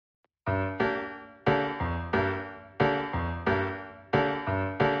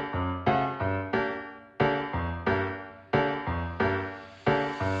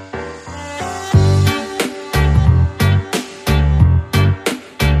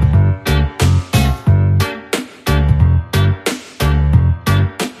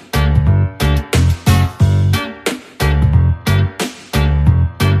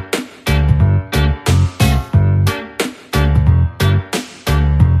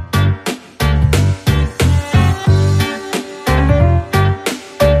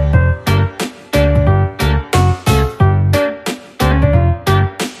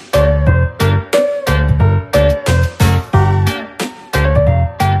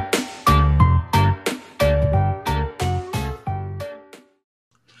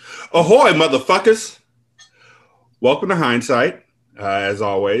Ahoy, motherfuckers! Welcome to Hindsight. As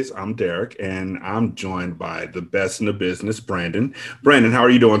always, I'm Derek, and I'm joined by the best in the business, Brandon. Brandon, how are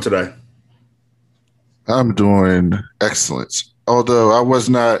you doing today? I'm doing excellent. Although I was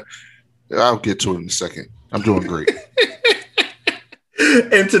not, I'll get to it in a second. I'm doing great.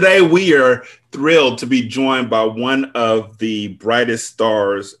 And today we are thrilled to be joined by one of the brightest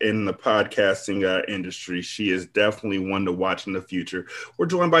stars in the podcasting industry. She is definitely one to watch in the future. We're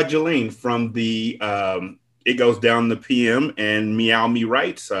joined by Jolene from the It Goes Down the PM and Meow Me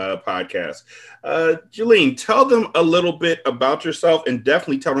Rights podcast. Jolene, tell them a little bit about yourself and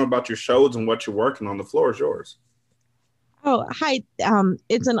definitely tell them about your shows and what you're working on. The floor is yours. Oh, hi.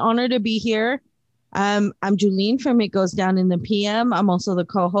 It's an honor to be here. I'm Julene from It Goes Down in the PM. I'm also the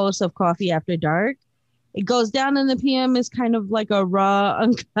co-host of Coffee After Dark. It Goes Down in the PM is kind of like a raw,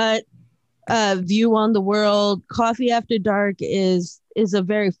 uncut view on the world. Coffee After Dark is a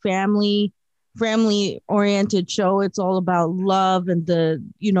very family oriented show. It's all about love and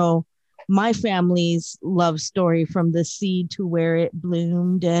my family's love story from the seed to where it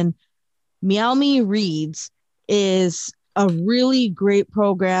bloomed. And Meow Me Reads is a really great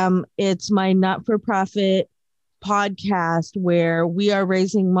program. It's my not-for-profit podcast where we are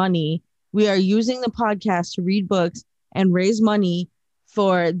raising money. We are using the podcast to read books and raise money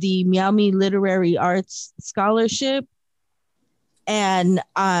for the Meow Me Literary Arts Scholarship. And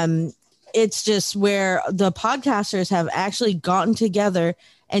it's just where the podcasters have actually gotten together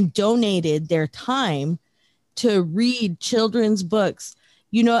and donated their time to read children's books.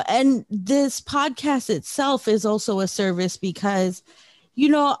 And this podcast itself is also a service because,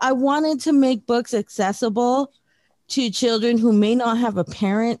 I wanted to make books accessible to children who may not have a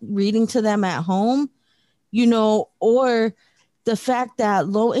parent reading to them at home, or the fact that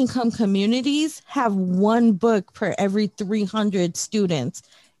low income communities have one book per every 300 students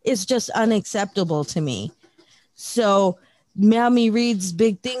is just unacceptable to me. So Meow Me Reads'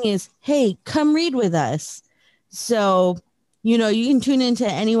 big thing is, hey, come read with us. So you can tune into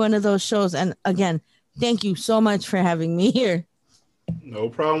any one of those shows. And again, thank you so much for having me here. No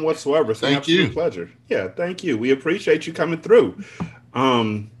problem whatsoever. It's an Thank you. absolute pleasure. Yeah, thank you. We appreciate you coming through.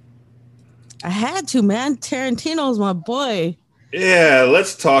 I had to, man. Tarantino's my boy. Yeah,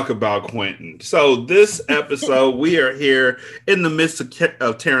 let's talk about Quentin. So this episode, we are here in the midst of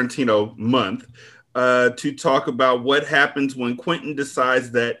Tarantino month to talk about what happens when Quentin decides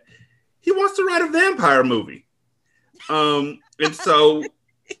that he wants to write a vampire movie. And so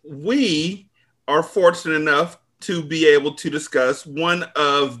we are fortunate enough to be able to discuss one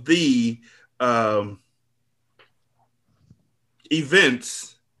of the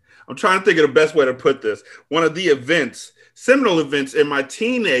events. I'm trying to think of the best way to put this. One of the events, seminal events in my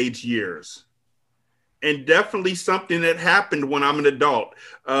teenage years, and definitely something that happened when I'm an adult,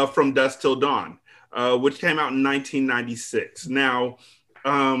 from Dusk Till Dawn, which came out in 1996. Now,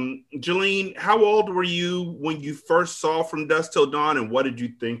 Jolene, how old were you when you first saw From Dusk Till Dawn, and what did you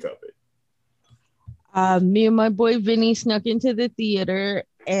think of it? Me and my boy Vinny snuck into the theater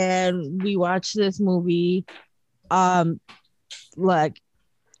and we watched this movie. Like,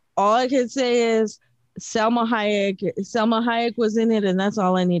 all I can say is Selma Hayek was in it, and that's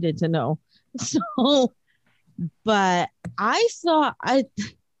all I needed to know. So, but I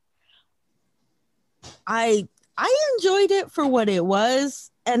enjoyed it for what it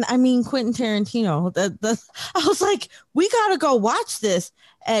was. And I mean, Quentin Tarantino, I was like, we got to go watch this.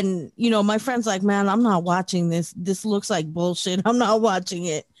 And, my friend's like, man, I'm not watching this. This looks like bullshit. I'm not watching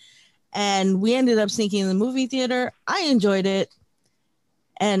it. And we ended up sneaking in the movie theater. I enjoyed it.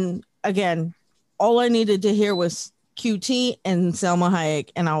 And again, all I needed to hear was QT and Selma Hayek,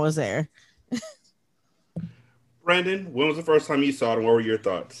 and I was there. Brandon, when was the first time you saw it, and what were your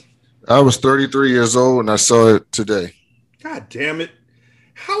thoughts? I was 33 years old and I saw it today. God damn it.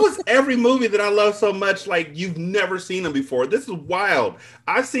 How is every movie that I love so much like you've never seen them before? This is wild.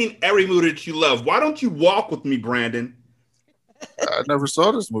 I've seen every movie that you love. Why don't you walk with me, Brandon? I never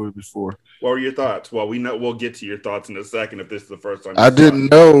saw this movie before. What were your thoughts? Well, we'll get to your thoughts in a second if this is the first time. I didn't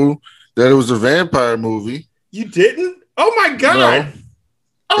know that it was a vampire movie. You didn't? Oh my God. No.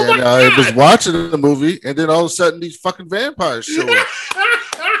 Oh my God. I was watching the movie and then all of a sudden these fucking vampires show up.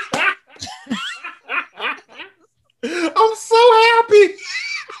 I'm so happy.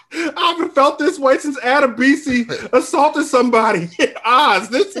 I haven't felt this way since Adam BC assaulted somebody in Oz.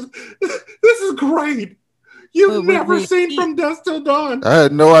 This is great. You've never seen From Dusk Till Dawn. I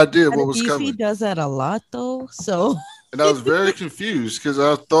had no idea what was coming. He does that a lot, though. So, and I was very confused because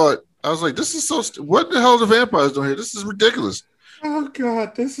I was like, "This is so. What the hell are the vampires doing here? This is ridiculous." Oh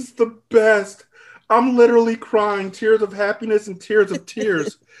God, this is the best. I'm literally crying tears of happiness and tears of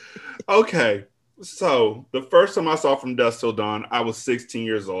tears. Okay, so the first time I saw From Dusk Till Dawn, I was 16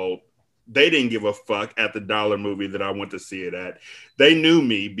 years old. They didn't give a fuck at the dollar movie that I went to see it at. They knew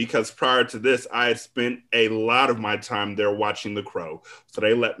me because prior to this, I had spent a lot of my time there watching The Crow. So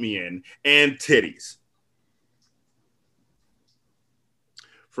they let me in. And titties.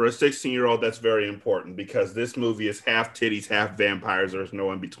 For a 16-year-old, that's very important because this movie is half titties, half vampires. There's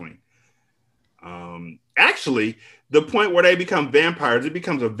no in between. Actually, the point where they become vampires, it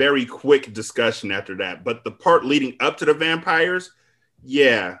becomes a very quick discussion after that. But the part leading up to the vampires,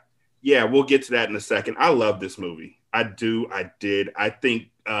 yeah, we'll get to that in a second. I love this movie. I did. I think,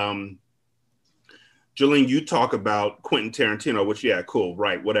 Jolene, you talk about Quentin Tarantino, which, yeah, cool,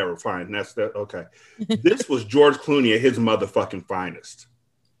 right, whatever, fine. That's that. Okay. This was George Clooney at his motherfucking finest.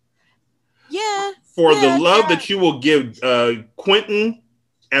 Yeah. For the love that you will give Quentin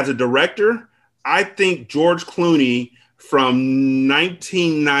as a director, I think George Clooney from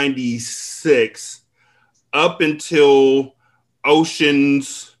 1996 up until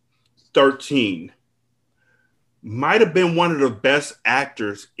Ocean's 13 might have been one of the best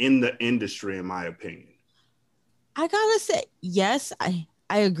actors in the industry, in my opinion. I gotta say, yes, I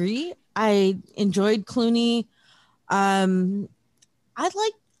agree. I enjoyed Clooney. I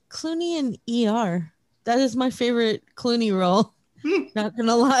like Clooney in ER. That is my favorite Clooney role. Not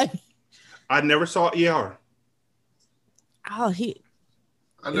gonna lie. I never saw ER. Oh,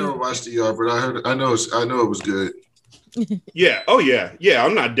 I never watched ER, but I know it was good. Yeah. Oh yeah. Yeah.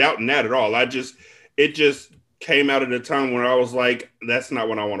 I'm not doubting that at all. It just came out at a time when I was like, that's not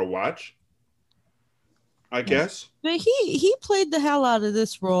what I want to watch. I guess. But he played the hell out of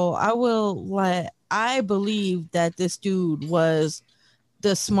this role. I believe that this dude was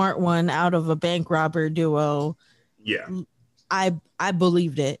the smart one out of a bank robber duo. Yeah. I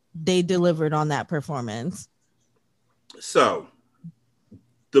believed it. They delivered on that performance. So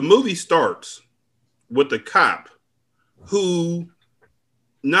the movie starts with the cop who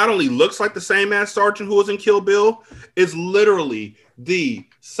not only looks like the same as Sergeant who was in Kill Bill, is literally the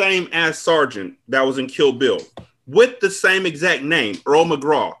same as Sergeant that was in Kill Bill with the same exact name, Earl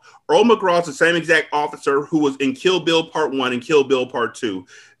McGraw. Earl McGraw is the same exact officer who was in Kill Bill Part 1 and Kill Bill Part 2.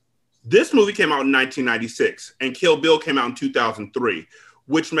 This movie came out in 1996 and Kill Bill came out in 2003,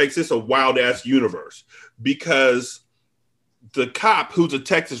 which makes this a wild ass universe because the cop who's a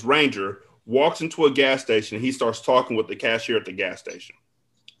Texas Ranger walks into a gas station and he starts talking with the cashier at the gas station.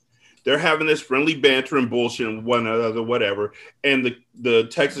 They're having this friendly banter and bullshit and one another, whatever. And the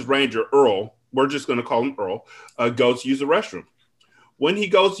Texas Ranger, Earl, we're just going to call him Earl, goes to use the restroom. When he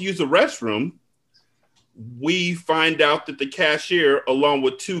goes to use the restroom, we find out that the cashier, along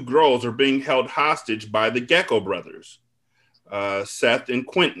with two girls, are being held hostage by the Gecko brothers, Seth and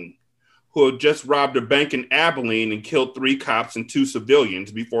Quentin, who had just robbed a bank in Abilene and killed 3 cops and 2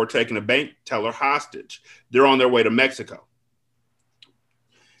 civilians before taking a bank teller hostage. They're on their way to Mexico.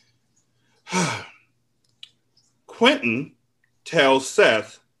 Quentin tells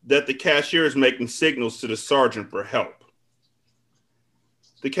Seth that the cashier is making signals to the sergeant for help.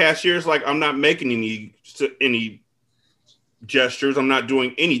 The cashier is like, I'm not making any gestures. I'm not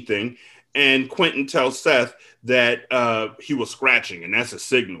doing anything. And Quentin tells Seth that he was scratching, and that's a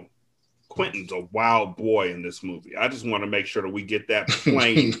signal. Quentin's a wild boy in this movie. I just want to make sure that we get that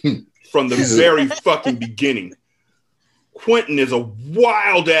plain from the very fucking beginning. Quentin is a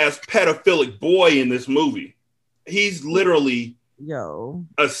wild-ass pedophilic boy in this movie. He's literally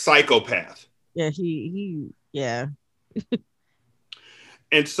a psychopath. Yeah, yeah.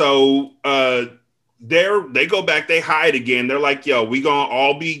 And so they go back, they hide again. They're like, yo, we gonna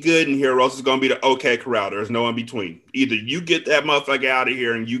all be good in here, or else it's gonna be the okay corral. There's no in between. Either you get that motherfucker out of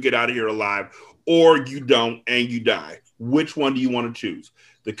here and you get out of here alive, or you don't and you die. Which one do you want to choose?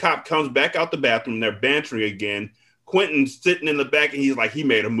 The cop comes back out the bathroom, they're bantering again. Quentin's sitting in the back and he's like, he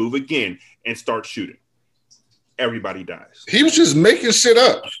made a move again and starts shooting. Everybody dies. He was just making shit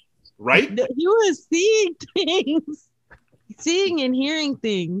up. Right? He was seeing things. Seeing and hearing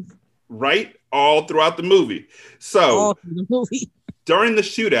things. Right? All throughout the movie. So during the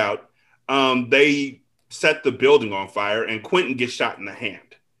shootout, they set the building on fire and Quentin gets shot in the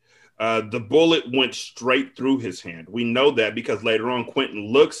hand. The bullet went straight through his hand. We know that because later on,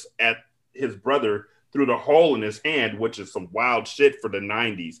 Quentin looks at his brother through the hole in his hand, which is some wild shit for the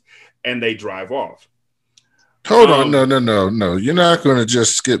 90s, and they drive off. Hold on. No. You're not going to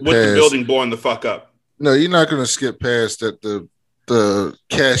just skip with past the building blowing the fuck up. No, you're not going to skip past that the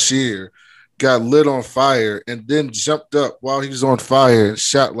cashier got lit on fire and then jumped up while he was on fire and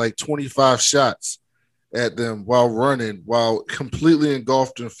shot like 25 shots at them while running, while completely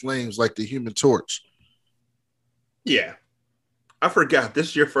engulfed in flames like the Human Torch. Yeah. I forgot. This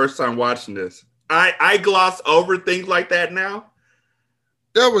is your first time watching this. I gloss over things like that now.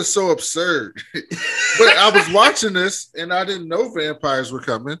 That was so absurd. But I was watching this and I didn't know vampires were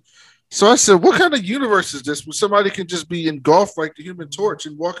coming. So I said, what kind of universe is this where somebody can just be engulfed like the Human Torch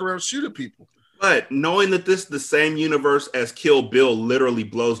and walk around shooting people? But knowing that this is the same universe as Kill Bill literally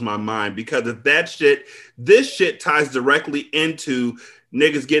blows my mind, because if this shit ties directly into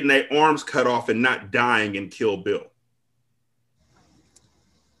niggas getting their arms cut off and not dying in Kill Bill.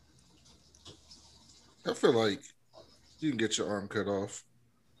 I feel like you can get your arm cut off.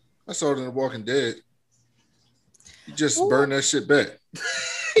 I saw it in The Walking Dead. You just burn that shit back.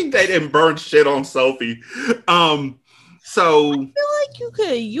 They didn't burn shit on Sophie. So I feel like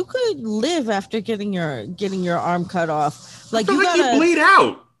you could live after getting your arm cut off. Like you bleed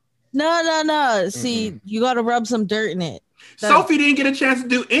out. No. See, you gotta rub some dirt in it. Sophie didn't get a chance to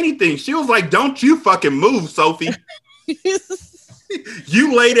do anything. She was like, "Don't you fucking move, Sophie."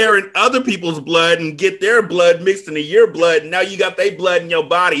 You lay there in other people's blood and get their blood mixed into your blood. And now you got their blood in your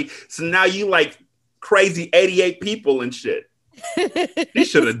body. So now you like crazy 88 people and shit. He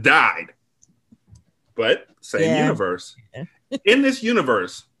should have died. But same universe. In this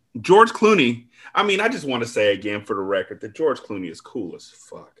universe, George Clooney, I mean, I just want to say again for the record that George Clooney is cool as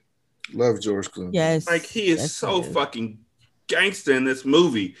fuck. Love George Clooney. Yes. Like he is so fucking gangster in this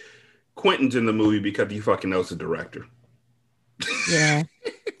movie. Quentin's in the movie because he fucking knows the director. Yeah.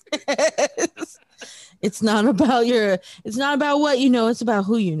 It's not about what you know, it's about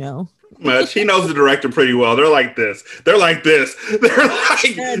who you know. Much. He knows the director pretty well. They're like this. They're like they're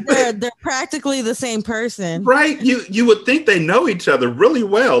practically the same person. Right? You would think they know each other really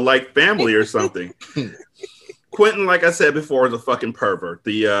well, like family or something. Quentin, like I said before, is a fucking pervert.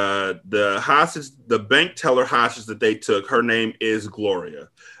 The hostage, the bank teller hostage that they took, her name is Gloria.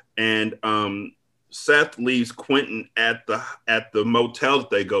 And Seth leaves Quentin at the motel that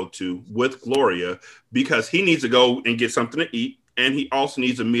they go to with Gloria because he needs to go and get something to eat. And he also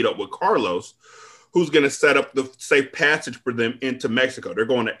needs to meet up with Carlos, who's going to set up the safe passage for them into Mexico. They're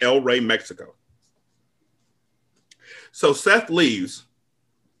going to El Rey, Mexico. So Seth leaves,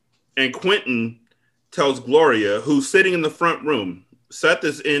 and Quentin tells Gloria, who's sitting in the front room,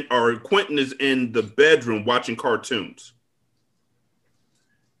 Quentin is in the bedroom watching cartoons.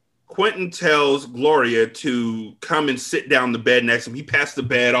 Quentin tells Gloria to come and sit down in the bed next to him. He passed the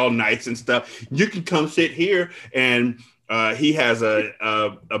bed all nice and stuff. You can come sit here, and he has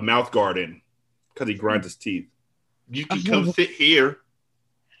a mouth guard in because he grinds his teeth. You can come sit here.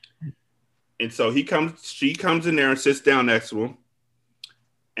 And so she comes in there and sits down next to him.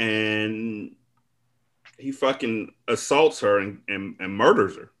 And he fucking assaults her and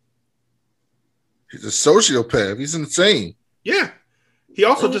murders her. He's a sociopath. He's insane. Yeah. He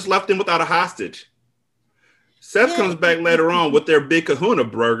also just left him without a hostage. Seth comes back later on with their big kahuna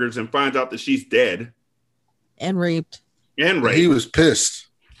burgers and finds out that she's dead. And raped. He was pissed.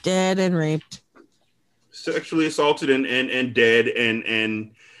 Dead and raped. Sexually assaulted and dead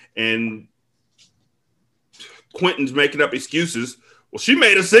and Quentin's making up excuses. Well, she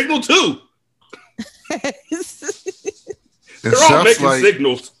made a signal too. They're all making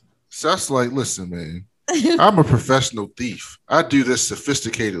signals. Seth's like, listen, man, I'm a professional thief. I do this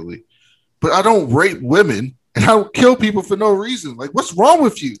sophisticatedly, but I don't rape women and I don't kill people for no reason. Like, what's wrong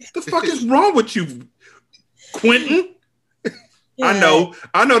with you? The fuck is wrong with you, Quentin? Yeah.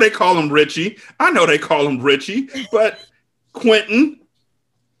 I know they call him Richie. But Quentin.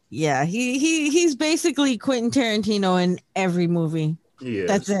 Yeah, he's basically Quentin Tarantino in every movie. Yes.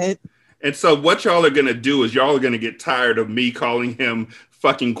 That's it. And so what y'all are going to do is y'all are going to get tired of me calling him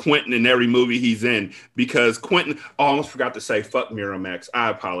fucking Quentin in every movie he's in, because Quentin, I almost forgot to say fuck Miramax. I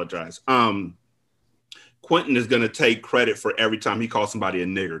apologize. Quentin is going to take credit for every time he calls somebody a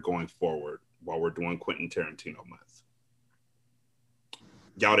nigger going forward while we're doing Quentin Tarantino month.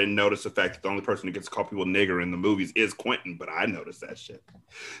 Y'all didn't notice the fact that the only person who gets to call people nigger in the movies is Quentin, but I noticed that shit.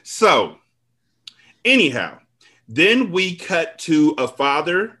 So, anyhow, then we cut to a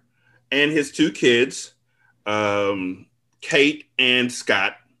father and his two kids, Kate and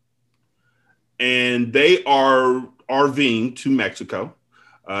Scott, and they are RVing to Mexico.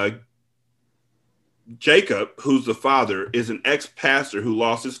 Jacob, who's the father, is an ex-pastor who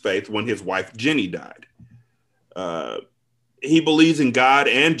lost his faith when his wife Jenny died. He believes in God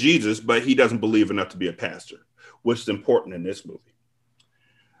and Jesus, but he doesn't believe enough to be a pastor, which is important in this movie.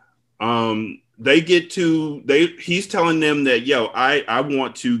 He's telling them that, I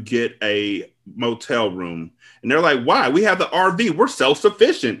want to get a motel room. And they're like, why? We have the RV. We're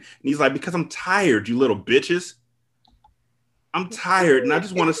self-sufficient. And he's like, because I'm tired, you little bitches. I'm tired and I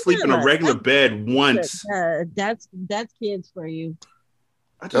just want to sleep in a regular bed once. That's kids for you.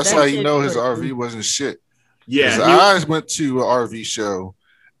 That's how you know his RV wasn't shit. Yeah. I went to an RV show.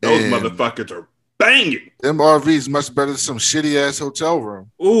 Those motherfuckers are banging. Them RVs much better than some shitty ass hotel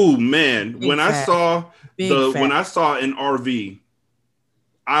room. Oh man. When I saw an RV,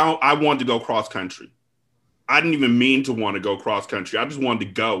 I wanted to go cross country. I didn't even mean to want to go cross country. I just wanted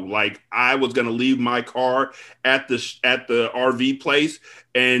to go. Like I was going to leave my car at the RV place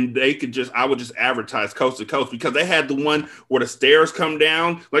and I would just advertise coast to coast because they had the one where the stairs come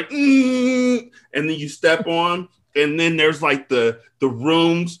down like, and then you step on and then there's like the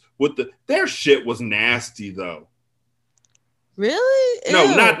rooms with their shit was nasty though. Really?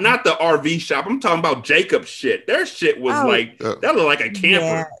 No, not the RV shop. I'm talking about Jacob's shit. Their shit was that looked like a camper.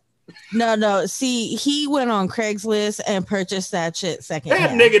 Yeah. No. See, he went on Craigslist and purchased that shit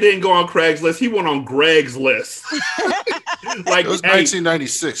secondhand. That nigga didn't go on Craigslist. He went on Greg's list. Like it was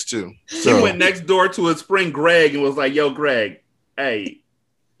 1996 too. So. He went next door to his friend Greg and was like, "Yo, Greg, hey,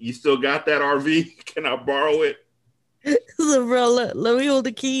 you still got that RV? Can I borrow it?" Let me hold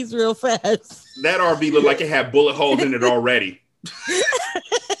the keys real fast. That RV looked like it had bullet holes in it already.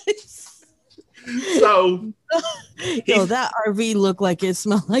 So, that RV looked like it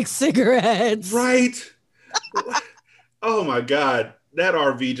smelled like cigarettes. Right. Oh my God. That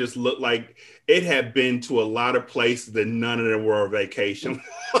RV just looked like it had been to a lot of places and none of them were a vacation.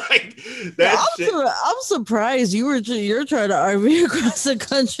 Like that shit. I'm surprised you're trying to RV across the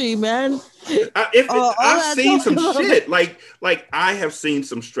country, man. I've seen some shit. Like I have seen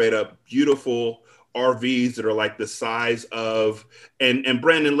some straight up beautiful RVs that are like the size of, and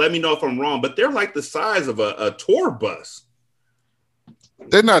Brandon, let me know if I'm wrong, but they're like the size of a tour bus.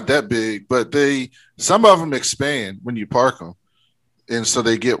 They're not that big, but some of them expand when you park them, and so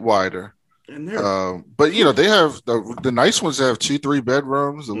they get wider. But you know, they have the nice ones have 2-3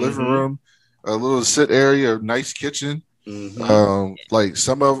 bedrooms, a living room, a little sit area, a nice kitchen. Like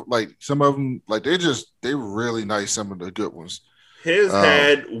some of them, like they're really nice. Some of the good ones. His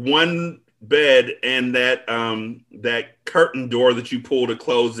had one bed and that curtain door that you pull to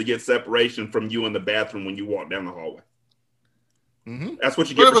close to get separation from you in the bathroom when you walk down the hallway. That's what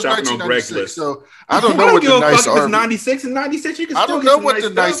you get for shopping on Greg's list. So I don't know what the nice RV. 96 and 96. You can. I don't know what the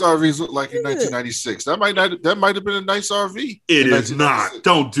nice RVs look like in 1996. That might have been a nice RV. It is not.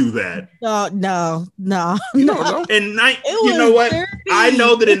 Don't do that. No. You don't know. You know what? Dirty. I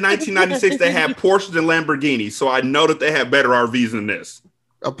know that in 1996 they had Porsches and Lamborghinis, so I know that they had better RVs than this.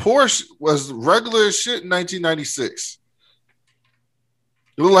 A Porsche was regular as shit in 1996.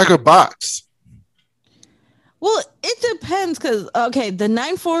 It looked like a box. Well, it depends because the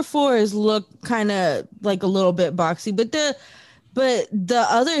 944s look kind of like a little bit boxy, but the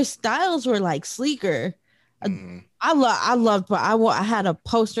other styles were like sleeker. I had a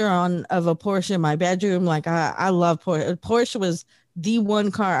poster of a Porsche in my bedroom. Like I love Porsche. Porsche was the one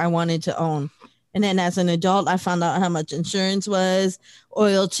car I wanted to own. And then as an adult, I found out how much insurance was,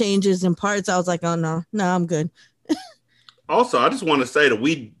 oil changes and parts. I was like, oh no, I'm good. Also, I just want to say that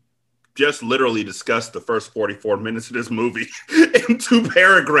we just literally discussed the first 44 minutes of this movie in 2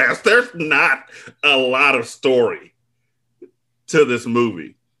 paragraphs. There's not a lot of story to this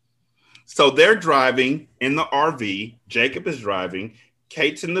movie. So they're driving in the RV. Jacob is driving.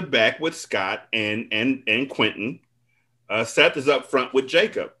 Kate's in the back with Scott and Quentin. Seth is up front with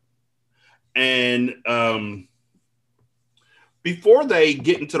Jacob. And before they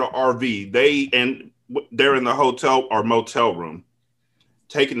get into the RV, they're in the hotel or motel room,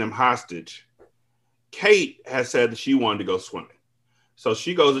 taking them hostage. Kate has said that she wanted to go swimming. So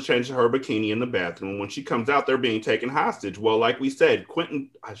she goes to change her bikini in the bathroom. When she comes out, they're being taken hostage. Well, like we said, Quentin,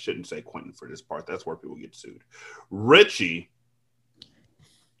 I shouldn't say Quentin for this part. That's where people get sued. Richie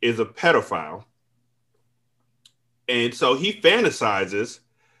is a pedophile. And so he fantasizes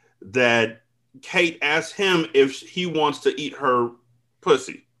that Kate asks him if he wants to eat her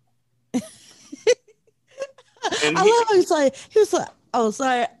pussy. And he was like, oh,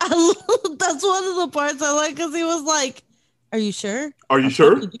 sorry. That's one of the parts I like because he was like, are you sure? Are you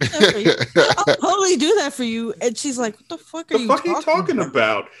sure? I'll totally do that for you. And she's like, what the fuck are you talking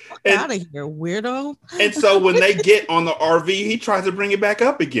about? Get out of here, weirdo. And so when they get on the RV, he tries to bring it back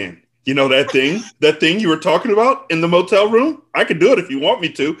up again. You know that thing you were talking about in the motel room? I can do it if you want me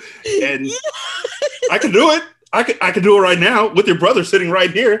to. And I can do it. I could do it right now with your brother sitting right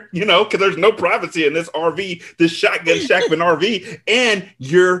here, you know, because there's no privacy in this RV, this shotgun shack of an RV, and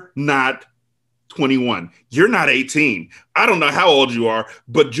you're not 21. You're not 18. I don't know how old you are,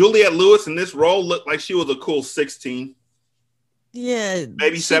 but Juliette Lewis in this role looked like she was a cool 16. Yeah,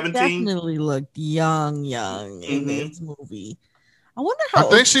 Maybe she 17. definitely looked young in this movie. I wonder I how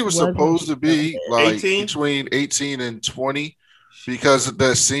old think she was when supposed she to filmed be it. like 18? between 18 and 20 because of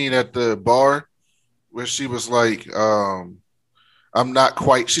that scene at the bar where she was like, she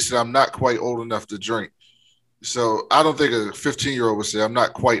said, I'm not quite old enough to drink. So I don't think a 15-year-old would say, I'm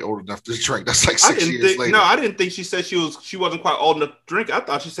not quite old enough to drink. That's like 6 years later. No, I didn't think she said she wasn't quite old enough to drink. I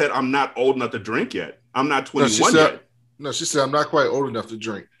thought she said, I'm not old enough to drink yet. I'm not 21 yet. No, she said, I'm not quite old enough to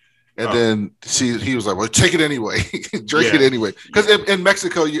drink. And then he was like, well, take it anyway. Drink it anyway. Because in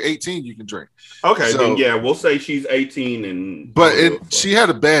Mexico, you're 18, you can drink. Okay, then we'll say she's 18. But she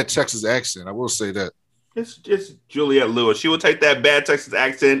had a bad Texas accent. I will say that. It's Juliette Lewis. She will take that bad Texas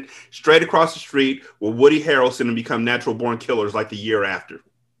accent straight across the street with Woody Harrelson and become natural born killers like the year after.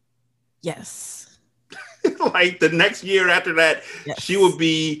 Yes. Like the next year after that, she would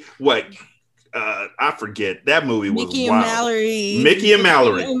be what? I forget. That movie was Mickey wild. Mickey and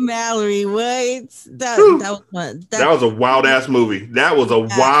Mallory. What? That was fun. That was a wild ass movie. That was a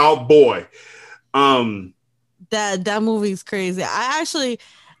wild boy. That movie's crazy.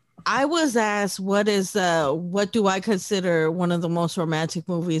 I was asked what do I consider one of the most romantic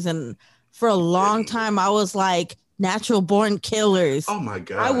movies, and for a long time I was like Natural Born Killers. Oh my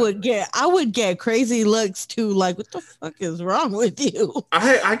god! I would get crazy looks too. Like, what the fuck is wrong with you?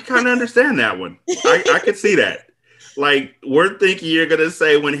 I kind of understand that one. I could see that. Like, we're thinking you're gonna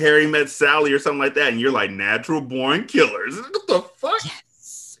say When Harry Met Sally or something like that, and you're like Natural Born Killers. What the fuck?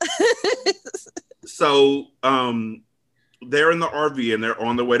 Yes. So, they're in the RV and they're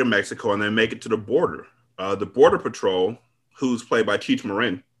on their way to Mexico, and they make it to the border. The Border Patrol, who's played by Cheech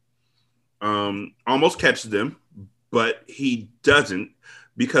Marin, almost catches them, but he doesn't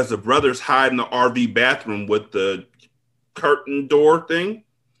because the brothers hide in the RV bathroom with the curtain door thing.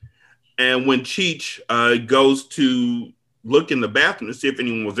 And when Cheech goes to look in the bathroom to see if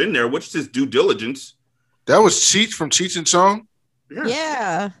anyone was in there, which is his due diligence. That was Cheech from Cheech and Chong?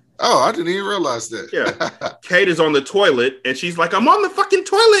 Yeah. Oh, I didn't even realize that. Yeah. Kate is on the toilet and she's like, I'm on the fucking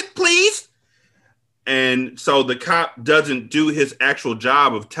toilet, please. And so the cop doesn't do his actual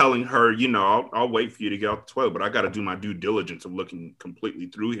job of telling her, you know, I'll wait for you to get off the toilet, but I got to do my due diligence of looking completely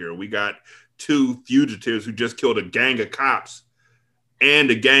through here. We got 2 fugitives who just killed a gang of cops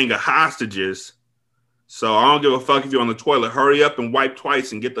and a gang of hostages. So I don't give a fuck if you're on the toilet. Hurry up and wipe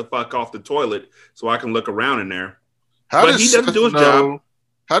twice and get the fuck off the toilet so I can look around in there. But he doesn't do his job.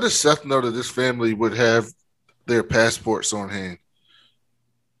 How does Seth know that this family would have their passports on hand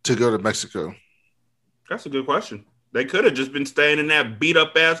to go to Mexico? That's a good question. They could have just been staying in that beat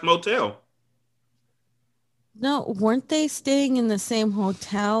up ass motel. No, weren't they staying in the same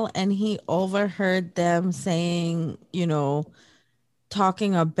hotel and he overheard them saying, you know,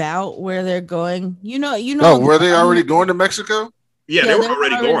 talking about where they're going? You know. Oh, were they already going to Mexico? Yeah, they were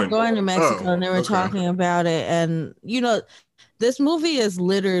already going to Mexico, and they were talking about it. And, you know, this movie is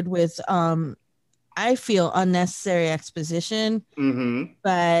littered with, I feel, unnecessary exposition. Mm-hmm.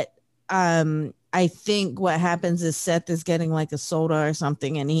 But I think what happens is Seth is getting like a soda or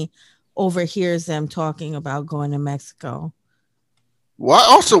something, and he overhears them talking about going to Mexico.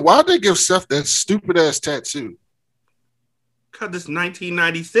 Why'd they give Seth that stupid ass tattoo? Because it's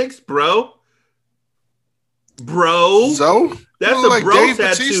 1996, bro. So? That's a like bro Dave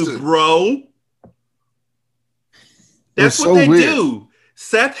tattoo, Bautista. Bro. That's what they weird. do.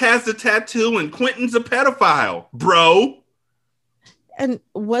 Seth has the tattoo and Quentin's a pedophile, bro. And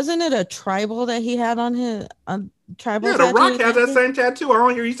wasn't it a tribal that he had on his tribal? Yeah, The Rock has that same tattoo. I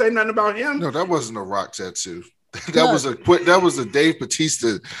don't hear you say nothing about him. No, that wasn't a Rock tattoo. That was a Dave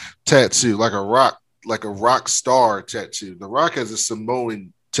Bautista tattoo, like a rock star tattoo. The Rock has a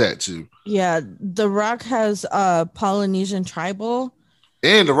Samoan tattoo. Yeah, The Rock has a Polynesian tribal.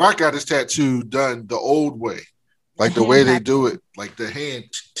 And The Rock got his tattoo done the old way. Like the way they do it, like the hand.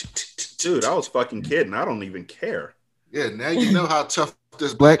 Dude, I was fucking kidding. I don't even care. Yeah, now you know how tough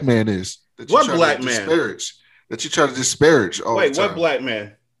this black man is. What black man? That you try to disparage all the time. What black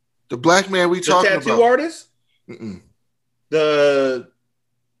man? The black man we talking about. The tattoo artist? Mm-mm. The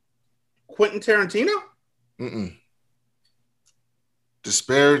Quentin Tarantino? Mm-mm.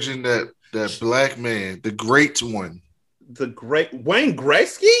 Disparaging that black man, the great one. The great Wayne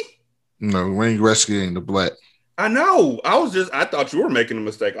Gretzky? No, Wayne Gretzky ain't the black. I know. I thought you were making a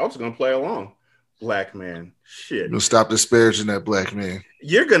mistake. I was going to play along. Black man. Shit. You'll stop disparaging that black man.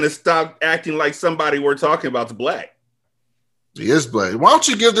 You're going to stop acting like somebody we're talking about is black. He is black. Why don't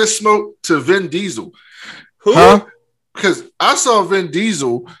you give this smoke to Vin Diesel? Who? Huh? because I saw Vin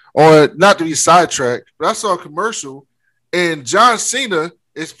Diesel, or not to be sidetracked, but I saw a commercial, and John Cena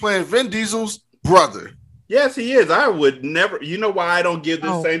is playing Vin Diesel's brother. Yes, he is. I would never. You know why I don't give the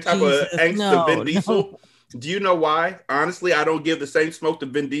Oh, same type Jesus. of angst to Vin Diesel? No. Do you know why? Honestly, I don't give the same smoke to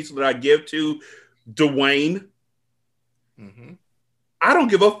Vin Diesel that I give to Dwayne. Mm-hmm. I don't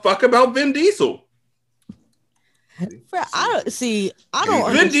give a fuck about Vin Diesel. I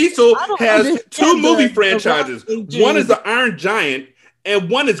don't. Vin Diesel has understand two movie the franchises. Rock One is the Iron Giant, and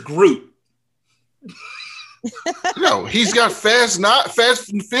one is Groot. No, he's got Fast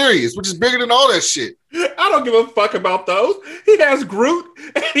and Furious, which is bigger than all that shit. I don't give a fuck about those. He has Groot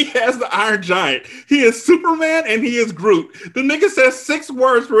and he has the Iron Giant. He is Superman and he is Groot. The nigga says 6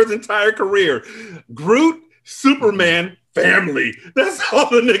 words for his entire career. Groot, Superman, family. That's all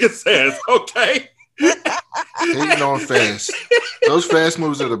the nigga says, okay? Hating on Fast. Those Fast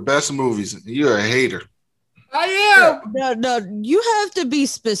movies are the best movies. You're a hater. I am. No, you have to be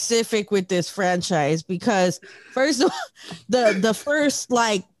specific with this franchise because first of all, the first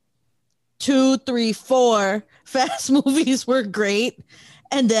like 2, 3, 4 Fast movies were great,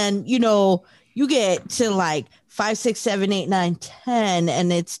 and then you get to like 5, 6, 7, 8, 9, 10,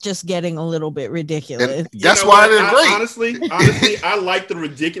 and it's just getting a little bit ridiculous. That's why they're great. Honestly, I like the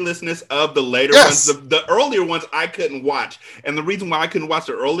ridiculousness of the later ones. The earlier ones I couldn't watch, and the reason why I couldn't watch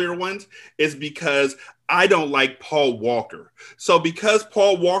the earlier ones is because I don't like Paul Walker. So because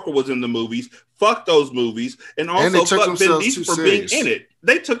Paul Walker was in the movies, fuck those movies, and also fuck Vin Diesel for being in it.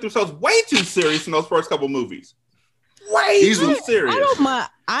 They took themselves way too serious in those first couple movies. Way too serious.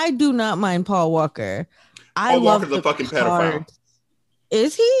 I do not mind Paul Walker. Paul Walker's a fucking pedophile.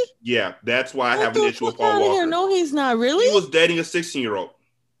 Is he? Yeah, that's why I have an issue with Paul Walker. No, he's not really. He was dating a 16-year-old.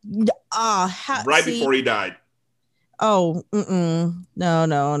 Before he died. Oh,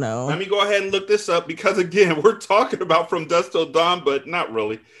 no. Let me go ahead and look this up because, again, we're talking about From Dusk Till Dawn, but not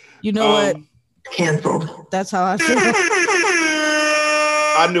really. You know what? Canceled. That's how I feel.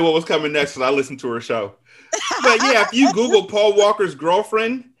 I knew what was coming next because I listened to her show. But yeah, if you Google Paul Walker's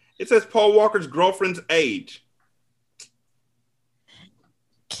girlfriend, it says Paul Walker's girlfriend's age.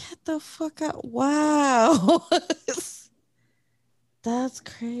 Get the fuck out. Wow. That's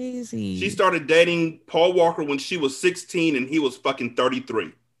crazy. She started dating Paul Walker when she was 16 and he was fucking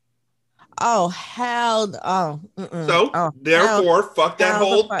 33. Oh, hell. Therefore, fuck that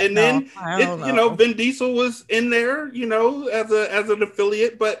whole. And then, Vin Diesel was in there, as an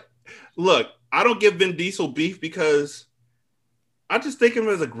affiliate. But look, I don't give Vin Diesel beef because I just think of him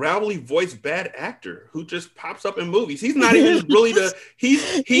as a gravelly voiced bad actor who just pops up in movies. He's not even really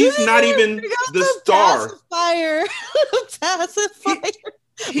he's not even the star. Pacifier.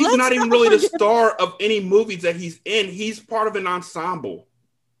 He's not even really the star of any movies that he's in. He's part of an ensemble.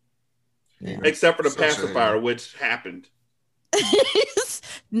 Yeah. Except for the pacifier, which happened.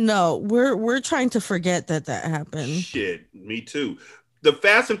 No, we're trying to forget that happened. Shit, me too. The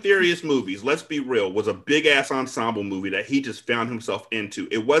Fast and Furious movies, let's be real, was a big ass ensemble movie that he just found himself into.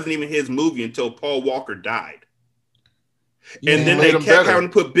 It wasn't even his movie until Paul Walker died. Yeah. And then they kept having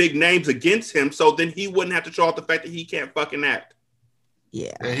to put big names against him, so then he wouldn't have to show off the fact that he can't fucking act.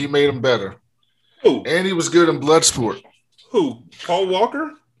 Yeah. And he made him better. Who? And he was good in Bloodsport. Who? Paul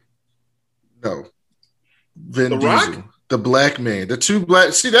Walker? No. Vin Diesel. Rock? The black man. The two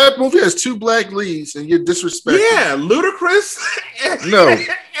black. See, that movie has 2 black leads, and you're disrespecting. Yeah, Ludacris. No.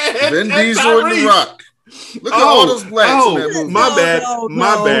 Vin Diesel and The Rock. Look at all those blacks in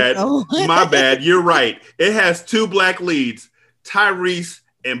that movie. My bad. You're right. It has 2 black leads, Tyrese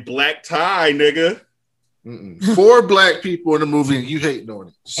and Black Ty, nigga. 4 black people in the movie, and you hating on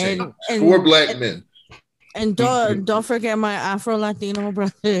it. And 4 black men. And don't forget my Afro Latino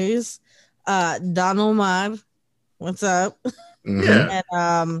brothers, Don Omar. What's up? Yeah.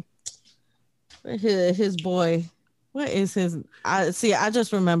 And his boy. What is his? I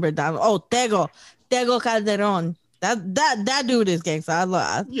just remembered that. Oh, Tego Calderon. That dude is gangster. I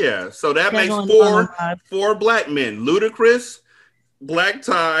love. Yeah. So that makes four black men: Ludacris, Black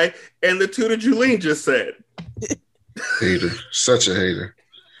Ty, and the 2 that Julene just said. Hater, such a hater.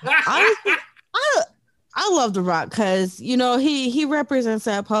 I love The Rock because he represents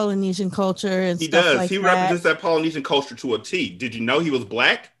that Polynesian culture and he stuff does. Like he that. represents that Polynesian culture to a T. Did you know he was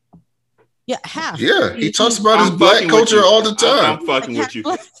black? Yeah, half. Yeah, he talks about his black culture all the time. I'm fucking with you.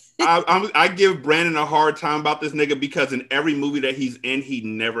 I give Brandon a hard time about this nigga because in every movie that he's in, he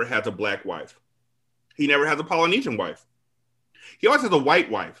never has a black wife. He never has a Polynesian wife. He always has a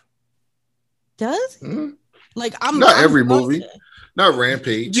white wife. Does? Mm-hmm. Like I'm not every movie. Not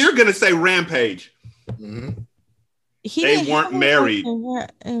Rampage. You're gonna say Rampage. Mm-hmm. He They didn't weren't have a married.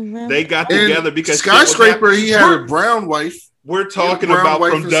 They got together because Skyscraper. He had a brown wife. We're talking about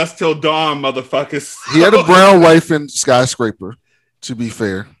From Dusk Till Dawn, motherfuckers. He had a brown wife in Skyscraper. To be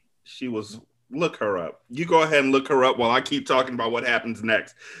fair, she was. Look her up. You go ahead and look her up while I keep talking about what happens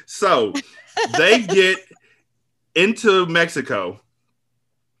next. So they get into Mexico,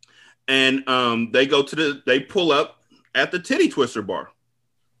 and they pull up at the Titty Twister bar.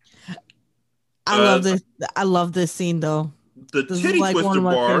 I love this. I love this scene though. The Titty Twister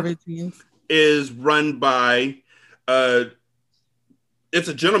bar is run by it's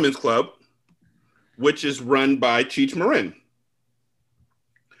a gentleman's club, which is run by Cheech Marin.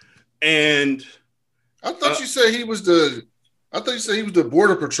 And I thought you said he was the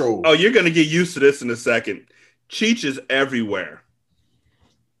border patrol. Oh, you're gonna get used to this in a second. Cheech is everywhere.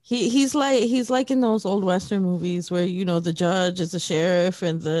 He's like in those old Western movies where the judge is the sheriff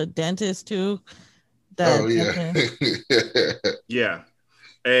and the dentist too. Yeah.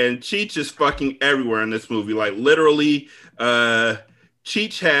 And Cheech is fucking everywhere in this movie. Like literally,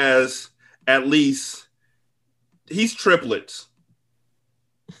 Cheech has at least he's triplets.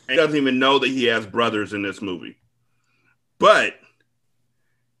 And he doesn't even know that he has brothers in this movie. But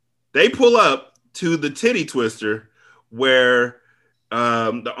they pull up to the Titty Twister where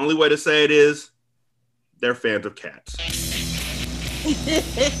the only way to say it is they're fans of cats.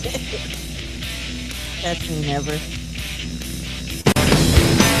 Best scene ever.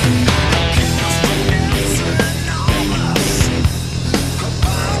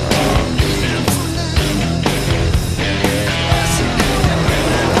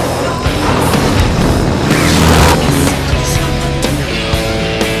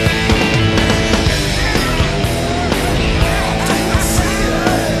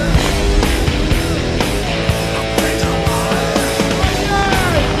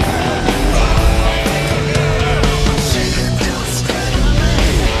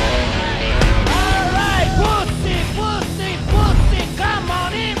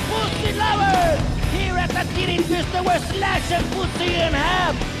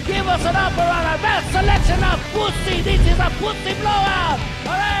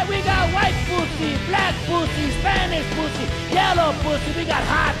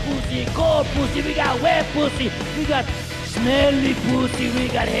 Smelly pussy, we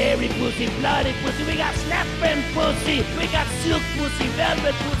got hairy pussy, bloody pussy, we got snapping pussy, we got silk pussy,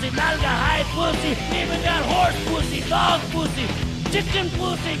 velvet pussy, nalga hide pussy, even got horse pussy, dog pussy, chicken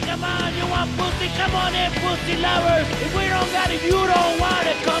pussy, come on, you want pussy, come on in, pussy lovers, if we don't got it, you don't want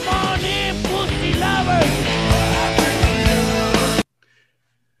it, come on in, pussy lovers.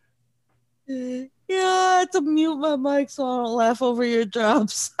 Yeah, to mute my mic so I don't laugh over your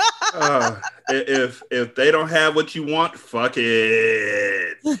drops. If they don't have what you want, fuck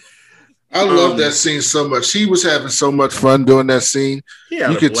it. I love that scene so much. He was having so much fun doing that scene.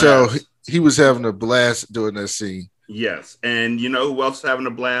 You could tell he was having a blast doing that scene. Yes, and you know who else is having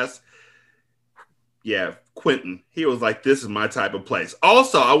a blast? Yeah, Quentin. He was like, this is my type of place.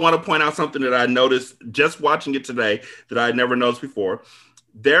 Also, I want to point out something that I noticed just watching it today that I never noticed before.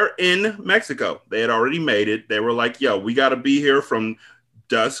 They're in Mexico. They had already made it. They were like, yo, we got to be here from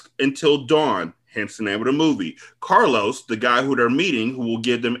dusk until dawn, hence the name of the movie. Carlos, the guy who they're meeting, who will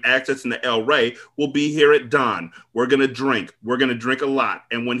give them access into El Rey, will be here at dawn. We're going to drink. We're going to drink a lot.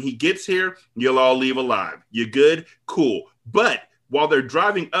 And when he gets here, you'll all leave alive. You good? Cool. But while they're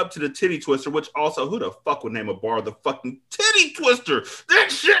driving up to the Titty Twister, which also, who the fuck would name a bar the fucking Titty Twister? That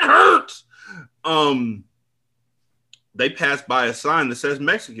shit hurts. They pass by a sign that says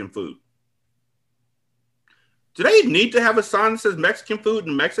Mexican food. Do they need to have a sign that says Mexican food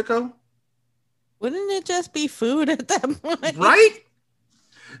in Mexico? Wouldn't it just be food at that point? Right?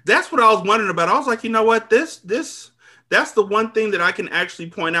 That's what I was wondering about. I was like, you know what? That's the one thing that I can actually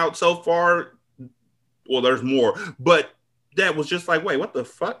point out so far. Well, there's more, but that was just like, wait, what the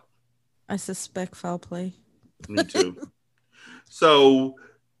fuck? I suspect foul play. Me too. So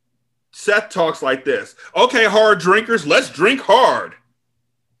Seth talks like this. Okay, hard drinkers, let's drink hard.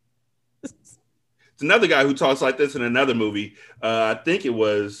 It's another guy who talks like this in another movie. I think it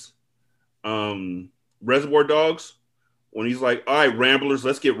was Reservoir Dogs, when he's like, all right, ramblers,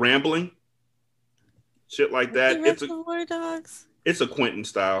 let's get rambling. Shit like that. Reservoir Dogs? It's a Quentin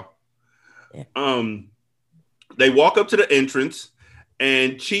style. Yeah. They walk up to the entrance,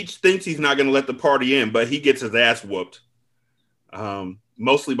 and Cheech thinks he's not going to let the party in, but he gets his ass whooped.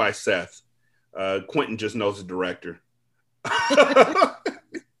 Mostly by Seth. Quentin just knows the director.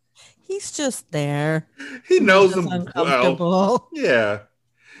 He's just there. He knows him well. Yeah.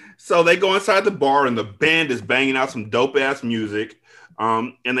 So they go inside the bar and the band is banging out some dope ass music.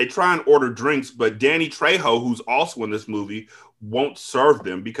 And they try and order drinks, but Danny Trejo, who's also in this movie, won't serve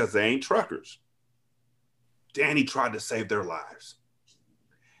them because they ain't truckers. Danny tried to save their lives.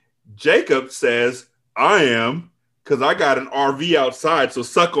 Jacob says, I am, because I got an RV outside, so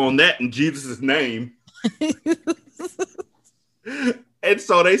suck on that in Jesus' name. And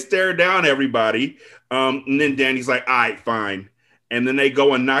so they stare down everybody. And then Danny's like, all right, fine. And then they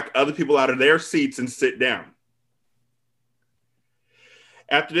go and knock other people out of their seats and sit down.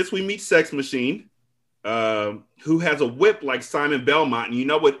 After this, we meet Sex Machine, who has a whip like Simon Belmont. And you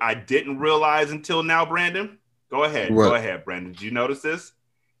know what I didn't realize until now, Brandon? Go ahead. What? Go ahead, Brandon. Did you notice this?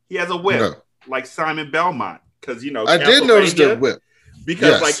 He has a whip like Simon Belmont. Because, you know, I did notice the whip.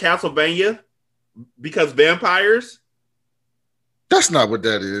 Because like Castlevania, because vampires. That's not what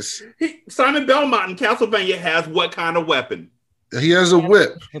that is. Simon Belmont in Castlevania has what kind of weapon? He has a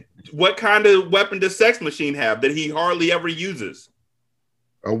whip. What kind of weapon does Sex Machine have that he hardly ever uses?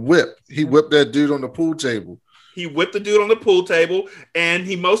 A whip. He whipped that dude on the pool table. He whipped the dude on the pool table, and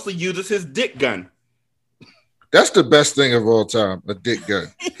he mostly uses his dick gun. That's the best thing of all time, a dick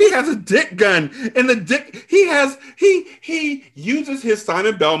gun. He has a dick gun, and the dick he uses his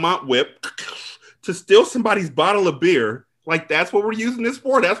Simon Belmont whip to steal somebody's bottle of beer. Like, that's what we're using this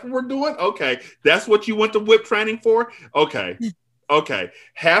for? That's what we're doing? Okay. That's what you went to whip training for? Okay. Okay.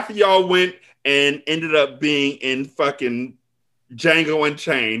 Half of y'all went and ended up being in fucking Django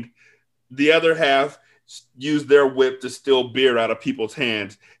Unchained. The other half used their whip to steal beer out of people's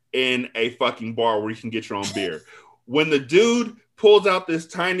hands in a fucking bar where you can get your own beer. When the dude pulls out this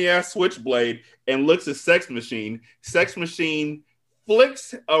tiny ass switchblade and looks at Sex Machine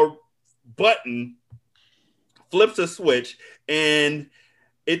flicks a button, flips a switch, and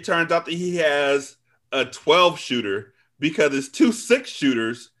it turns out that he has a 12 shooter because it's 2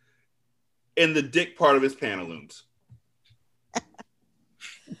 6-shooters in the dick part of his pantaloons.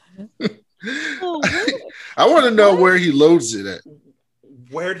 I want to know where he loads it at.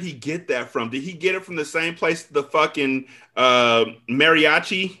 Where'd he get that from? Did he get it from the same place the fucking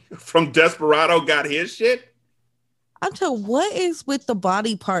mariachi from Desperado got his shit? I'll tell you, what is with the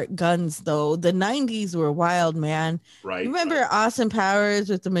body part guns, though? The 90s were wild, man. Right. Remember Austin Powers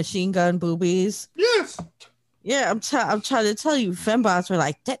with the machine gun boobies? Yes. Yeah, I'm trying to tell you, fembots were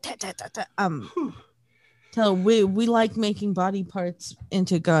like, we like making body parts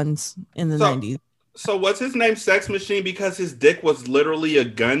into guns in the 90s. So what's his name Sex Machine because his dick was literally a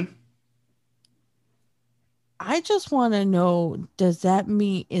gun? I just want to know, does that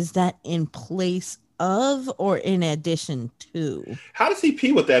mean, is that in place of or in addition to? How does he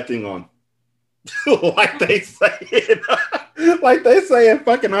pee with that thing on? Like they say, like they saying,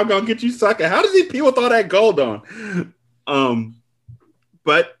 fucking, I'm gonna get you sucker. How does he pee with all that gold on?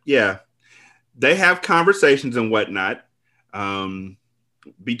 But yeah, they have conversations and whatnot.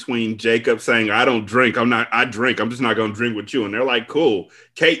 Between Jacob saying, I don't drink, I drink, I'm just not gonna drink with you. And they're like, cool.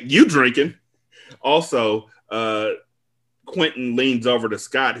 Kate, you drinking. Also, Quentin leans over to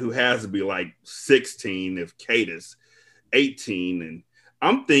Scott, who has to be like 16 if Kate is 18. And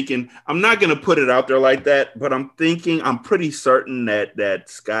I'm thinking, I'm not going to put it out there like that, but I'm pretty certain that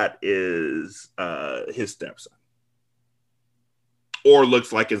Scott is his stepson. Or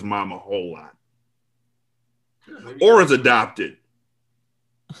looks like his mom a whole lot. Or is adopted.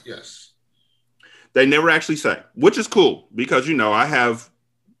 Yes. They never actually say, which is cool because, you know, I have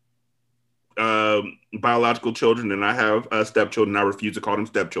biological children and I have stepchildren. I refuse to call them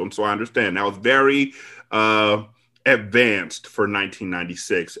stepchildren, so I understand. That was very advanced for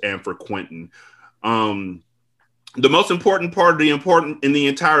 1996 and for Quentin. The most important part in the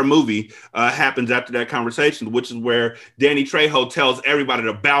entire movie happens after that conversation, which is where Danny Trejo tells everybody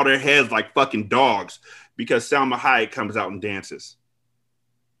to bow their heads like fucking dogs because Salma Hayek comes out and dances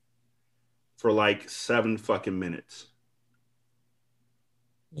for like 7 fucking minutes.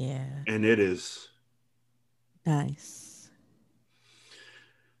 Yeah. And it is nice.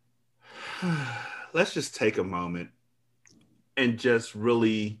 Let's just take a moment and just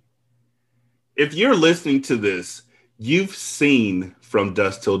really, if you're listening to this, you've seen From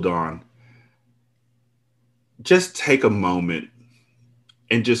Dusk Till Dawn. Just take a moment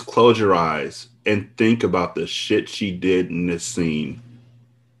and just close your eyes and think about the shit she did in this scene.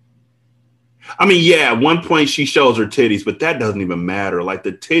 I mean, yeah, at one point she shows her titties, but that doesn't even matter. Like,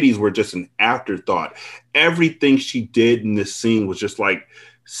 the titties were just an afterthought. Everything she did in this scene was just like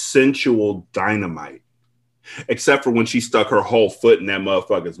sensual dynamite. Except for when she stuck her whole foot in that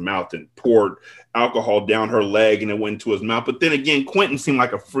motherfucker's mouth and poured alcohol down her leg and it went into his mouth. But then again, Quentin seemed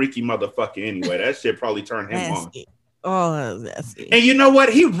like a freaky motherfucker anyway. That shit probably turned him on. Oh, nasty. And you know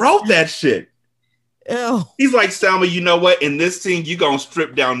what? He wrote that shit. Ew. He's like, Selma, you know what? In this scene, you gonna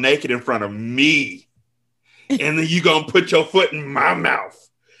strip down naked in front of me. And then you gonna put your foot in my mouth.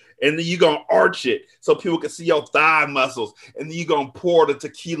 And then you gonna arch it so people can see your thigh muscles. And then you gonna pour the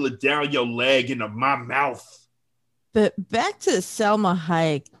tequila down your leg into my mouth. But back to Selma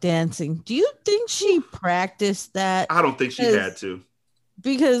Hayek dancing. Do you think she practiced that? I don't think she had to.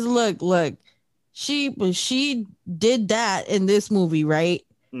 Because look, she did that in this movie, right?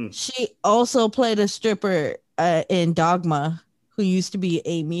 She also played a stripper in Dogma, who used to be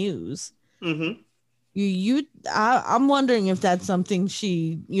a muse. Mm-hmm. I'm wondering if that's something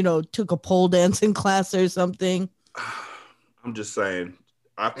she, took a pole dancing class or something. I'm just saying.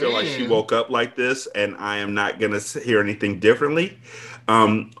 I feel like she woke up like this, and I am not going to hear anything differently.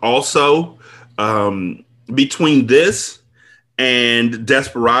 Also, between this and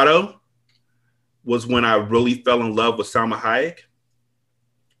Desperado was when I really fell in love with Salma Hayek.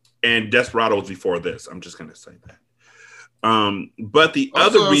 And Desperado was before this. I'm just going to say that. But the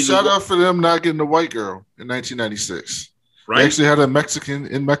also, other reason... Shout out for them not getting a white girl in 1996. Right? They actually had a Mexican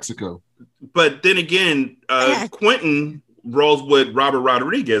in Mexico. But then again, Quentin rolls with Robert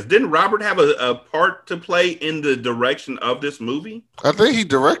Rodriguez. Didn't Robert have a part to play in the direction of this movie? I think he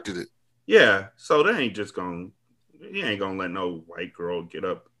directed it. Yeah, so they ain't just he ain't gonna let no white girl get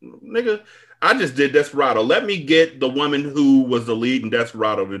up. Nigga, I just did Desperado. Let me get the woman who was the lead in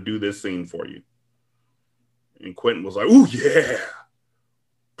Desperado to do this scene for you. And Quentin was like, "Ooh, yeah,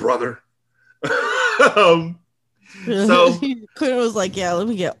 brother." So Quentin was like, "Yeah, let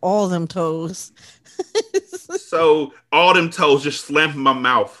me get all them toes." So all them toes just slammed in my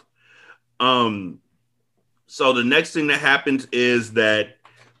mouth. So the next thing that happens is that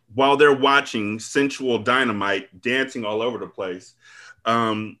while they're watching Sensual Dynamite dancing all over the place,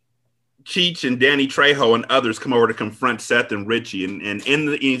 Cheech and Danny Trejo and others come over to confront Seth and Richie. And in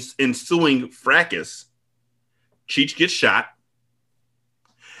the ensuing fracas, Cheech gets shot.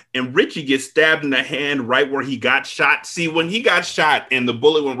 And Richie gets stabbed in the hand right where he got shot. See, when he got shot and the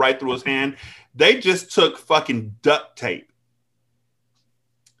bullet went right through his hand, they just took fucking duct tape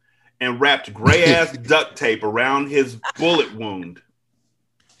and wrapped gray-ass duct tape around his bullet wound.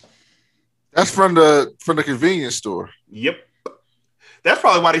 That's from the convenience store. Yep. That's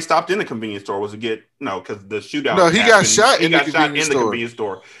probably why they stopped in the convenience store because the shootout. No, he got shot in the convenience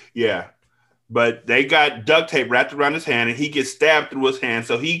store. Yeah. But they got duct tape wrapped around his hand and he gets stabbed through his hand.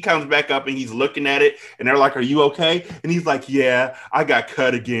 So he comes back up and he's looking at it and they're like, "Are you okay?" And he's like, "Yeah, I got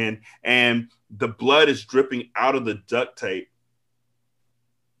cut again." And the blood is dripping out of the duct tape.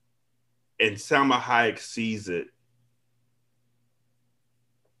 And Salma Hayek sees it.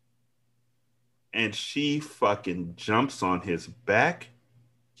 And she fucking jumps on his back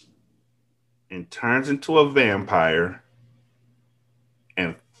and turns into a vampire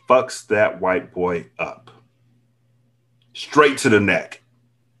and fucks that white boy up. Straight to the neck.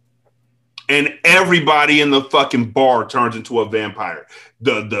 And everybody in the fucking bar turns into a vampire.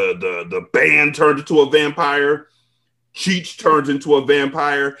 The band turns into a vampire. Cheech turns into a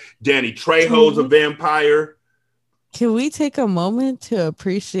vampire. Danny Trejo's a vampire. Can we take a moment to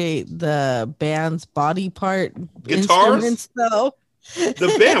appreciate the band's body part guitars? Instruments, though?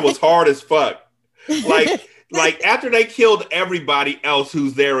 The band was hard as fuck. Like after they killed everybody else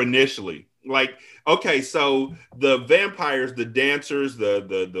who's there initially. Like, okay, so the vampires, the dancers,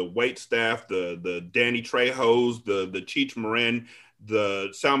 the wait staff, the Danny Trejo's, the Cheech Marin, the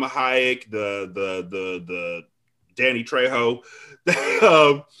Salma Hayek, the Danny Trejo,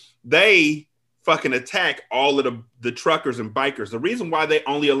 they fucking attack all of the truckers and bikers. The reason why they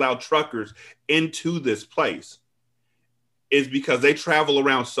only allow truckers into this place is because they travel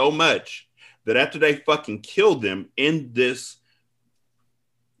around so much that after they fucking killed them in this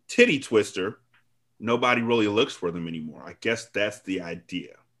titty twister, nobody really looks for them anymore. I guess that's the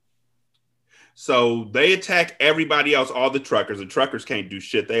idea. So they attack everybody else, all the truckers. The truckers can't do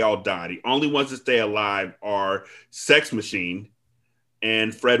shit. They all die. The only ones that stay alive are Sex Machine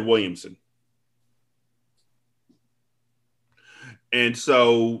and Fred Williamson. And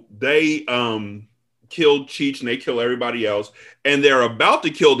so they killed Cheech and they kill everybody else. And they're about to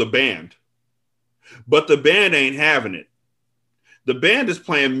kill the band. But the band ain't having it. The band is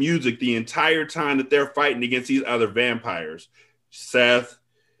playing music the entire time that they're fighting against these other vampires. Seth,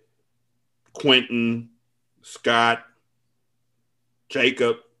 Quentin, Scott,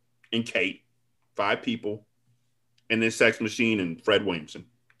 Jacob, and Kate. 5 people. And then Sex Machine and Fred Williamson.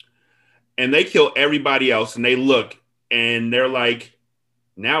 And they kill everybody else and they look and they're like,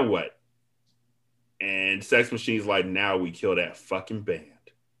 "Now what?" And Sex Machine's like, "Now we kill that fucking band."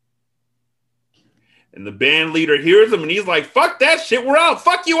 And the band leader hears him and he's like, "Fuck that shit, we're out.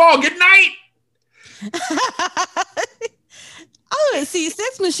 Fuck you all. Good night." Oh, see,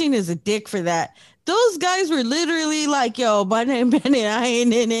 Sex Machine is a dick for that. Those guys were literally like, yo, my name Bennett, I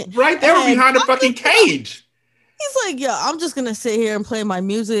ain't in it. Right, they were behind the fucking cage. He's like, yo, I'm just gonna sit here and play my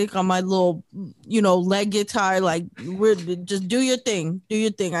music on my little, leg guitar. Like, we're just do your thing. Do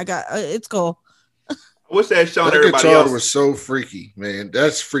your thing. I got it's cool. I wish they had shown That everybody guitar else. was so freaky, man.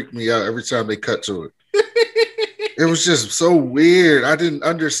 That's freaked me out every time they cut to it. It was just so weird. I didn't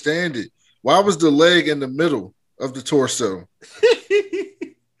understand it. Why was the leg in the middle of the torso?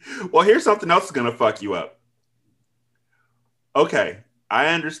 Well, here's something else that's gonna fuck you up. Okay, I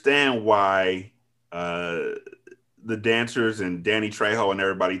understand why the dancers and Danny Trejo and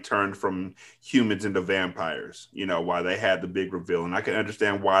everybody turned from humans into vampires. You know, why they had the big reveal. And I can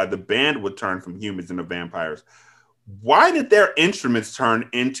understand why the band would turn from humans into vampires. Why did their instruments turn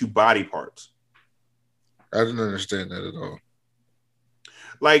into body parts? I didn't understand that at all.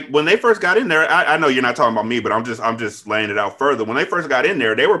 Like when they first got in there, I know you're not talking about me, but I'm just laying it out further. When they first got in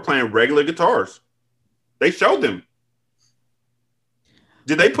there, they were playing regular guitars. They showed them.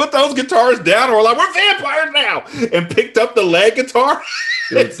 Did they put those guitars down or like we're vampires now and picked up the leg guitar?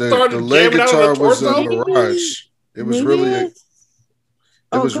 The leg guitar was a mirage. It was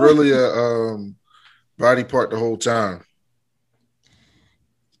really a body part the whole time.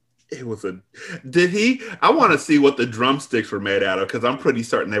 It was I want to see what the drumsticks were made out of because I'm pretty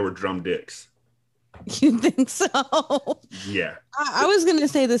certain they were drum dicks. You think so? Yeah. I was gonna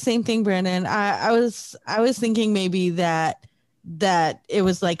say the same thing, Brandon. I was thinking maybe that it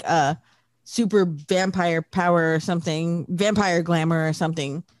was like a super vampire power or something, vampire glamour or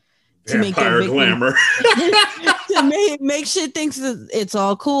something. Vampire glamour. To make shit thinks that it's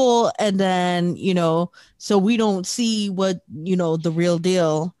all cool, and then so we don't see what the real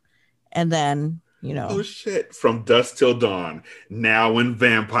deal, and then oh shit, from dusk till dawn, now in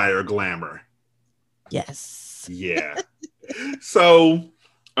vampire glamour. Yes. Yeah. So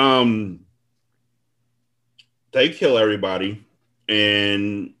they kill everybody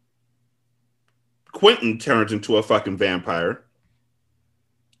and Quentin turns into a fucking vampire.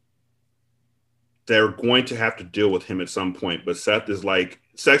 They're going to have to deal with him at some point, but Seth is like,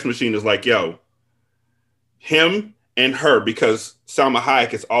 Sex Machine is like, yo, him and her, because Salma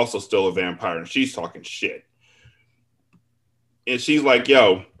Hayek is also still a vampire and she's talking shit. And she's like,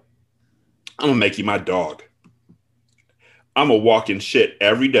 yo, I'm gonna make you my dog. I'm gonna walk in shit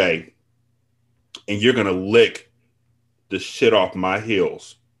every day and you're gonna lick the shit off my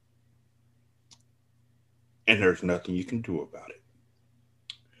heels. And there's nothing you can do about it.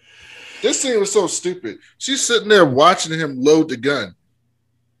 This scene was so stupid. She's sitting there watching him load the gun,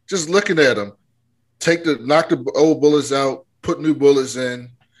 just looking at him, knock the old bullets out, put new bullets in,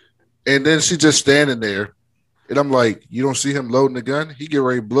 and then she's just standing there. And I'm like, you don't see him loading the gun? He get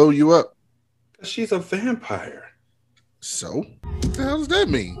ready to blow you up. She's a vampire. So, what the hell does that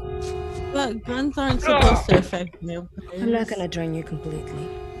mean? But guns aren't supposed to affect vampires. I'm not gonna drain you completely.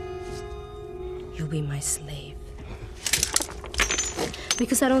 You'll be my slave.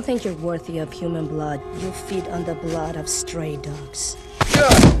 Because I don't think you're worthy of human blood. You'll feed on the blood of stray dogs.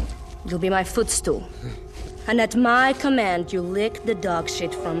 You'll be my footstool. And at my command, you lick the dog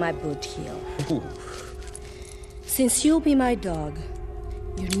shit from my boot heel. Ooh. Since you'll be my dog,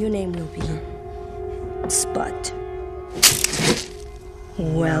 your new name will be Spud.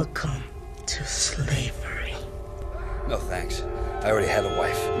 Welcome to slavery. No thanks. I already had a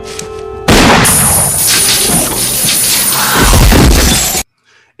wife.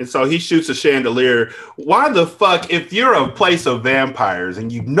 And so he shoots a chandelier. Why the fuck, if you're a place of vampires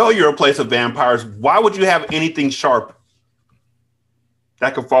and you know you're a place of vampires, why would you have anything sharp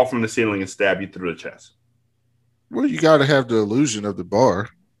that could fall from the ceiling and stab you through the chest? Well, you got to have the illusion of the bar.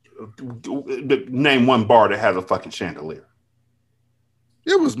 Name one bar that has a fucking chandelier.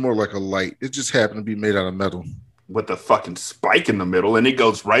 It was more like a light. It just happened to be made out of metal. With a fucking spike in the middle, and it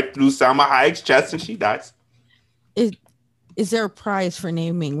goes right through Salma Hayek's chest and she dies. Is there a prize for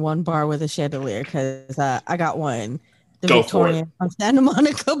naming one bar with a chandelier? Because I got one. The Go Victorian on Santa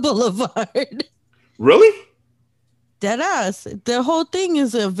Monica Boulevard. Really? Deadass. The whole thing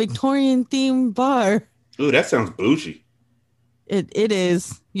is a Victorian themed bar. Ooh, that sounds bougie. It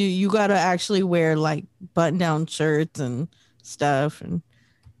is. You gotta actually wear like button down shirts and stuff, and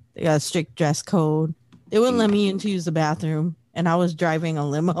they got a strict dress code. They wouldn't let me in to use the bathroom, and I was driving a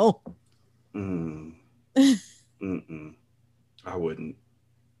limo. I wouldn't.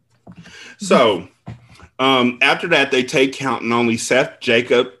 So, after that, they take count, and only Seth,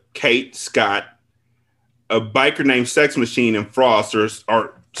 Jacob, Kate, Scott, a biker named Sex Machine, and Frost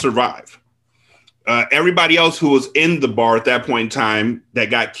survive. Everybody else who was in the bar at that point in time that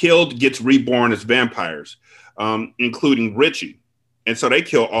got killed gets reborn as vampires, including Richie. And so they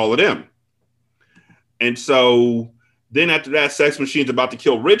kill all of them. And so then after that, Sex Machine's about to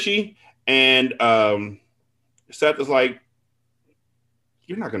kill Richie. And Seth is like,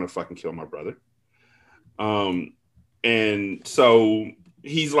 you're not going to fucking kill my brother. And so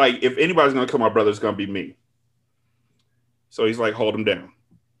he's like, if anybody's going to kill my brother, it's going to be me. So he's like, hold him down.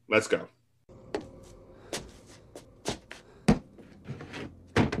 Let's go.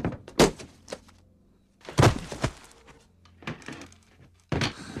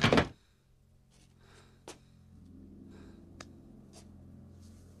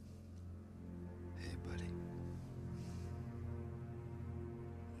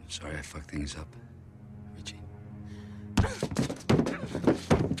 Sorry I fucked things up, Richie.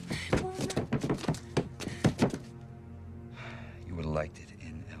 You would have liked it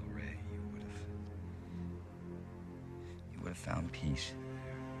in El Rey. You would have found peace.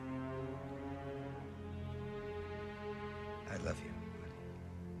 I love you.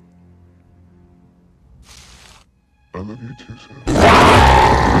 I love you too, sir.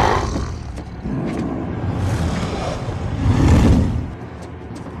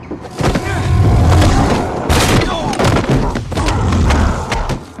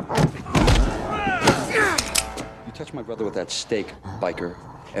 Touch my brother with that stake, biker,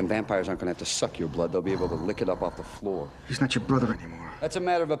 and vampires aren't gonna have to suck your blood. They'll be able to lick it up off the floor. He's not your brother anymore. That's a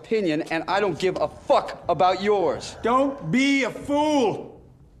matter of opinion, and I don't give a fuck about yours. Don't be a fool.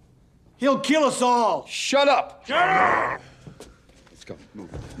 He'll kill us all. Shut up. Shut up. Let's go. Move.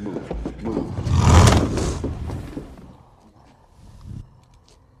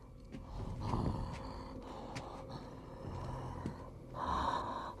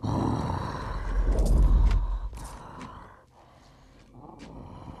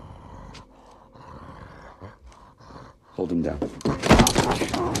 Hold him down.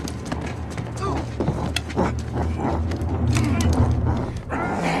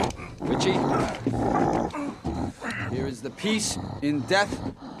 Richie, here is the peace in death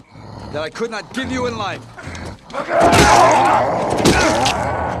that I could not give you in life.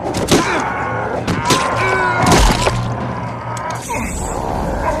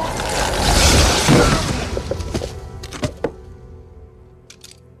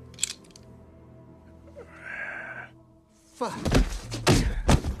 Fuck.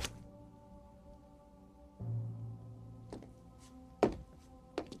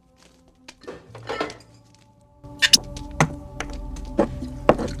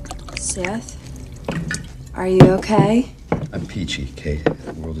 Seth, are you okay? I'm peachy, Kate.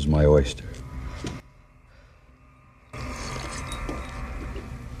 The world is my oyster.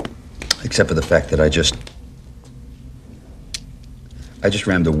 Except for the fact that I just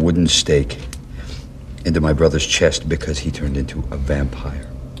rammed a wooden stake into my brother's chest because he turned into a vampire.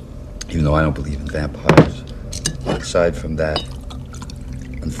 Even though I don't believe in vampires. Aside from that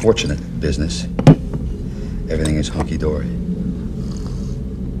unfortunate business, everything is hunky-dory.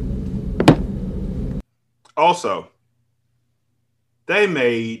 Also, they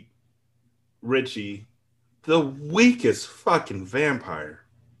made Richie the weakest fucking vampire.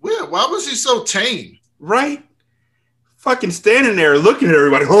 Yeah, why was he so tame? Right? Fucking standing there looking at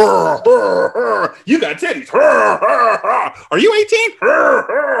everybody. You got teddies. Are you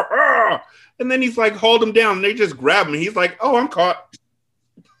 18? And then he's like, hold him down. And they just grab him. He's like, oh, I'm caught.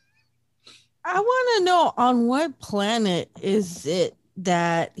 I want to know, on what planet is it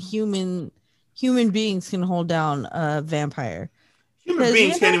that human beings can hold down a vampire? Human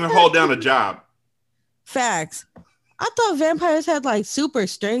beings can't even hold down a job. Facts. I thought vampires had like super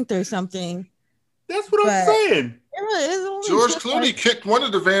strength or something. That's what I'm saying. George Clooney kicked one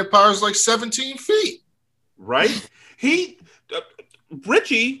of the vampires like 17 feet. Right?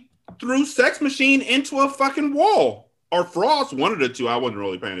 Richie threw Sex Machine into a fucking wall. Or Frost, one of the two. I wasn't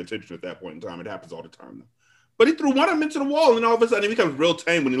really paying attention at that point in time. It happens all the time, though. But he threw one of them into the wall, and all of a sudden he becomes real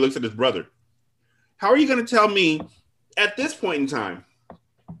tame when he looks at his brother. How are you going to tell me at this point in time,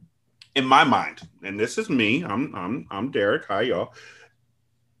 in my mind, and this is me, I'm Derek. Hi, y'all.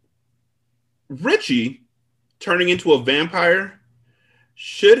 Richie turning into a vampire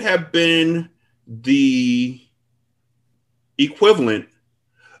should have been the equivalent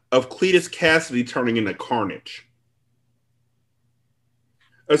of Cletus Cassidy turning into Carnage.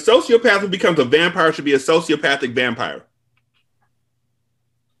 A sociopath who becomes a vampire should be a sociopathic vampire.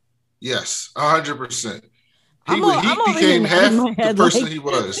 Yes, 100%. He became half the person he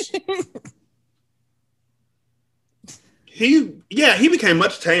was. He became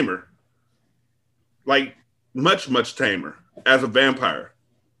much tamer. Like, much tamer as a vampire.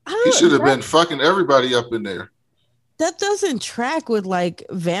 He should have been fucking everybody up in there. That doesn't track with like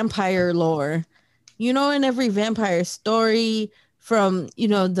vampire lore. You know, in every vampire story from, you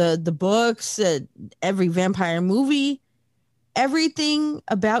know, the books, every vampire movie, everything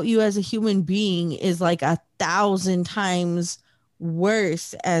about you as a human being is like 1,000 times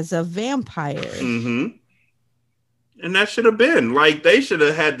worse as a vampire. Mm-hmm. And that should have been like they should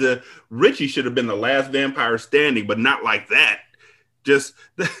have had Richie should have been the last vampire standing, but not like that. Just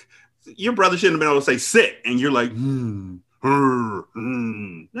your brother shouldn't have been able to say sit, and you're like,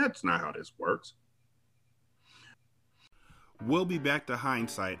 That's not how this works. We'll be back to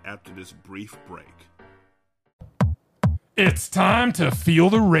Hindsight after this brief break. It's time to feel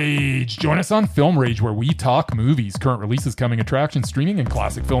the rage. Join us on Film Rage, where we talk movies, current releases, coming attractions, streaming, and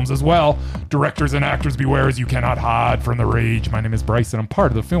classic films as well. Directors and actors beware, as you cannot hide from the rage. My name is Bryce, and I'm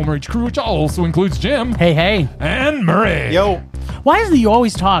part of the Film Rage crew, which also includes Jim. Hey. And Murray. Yo. Why is it you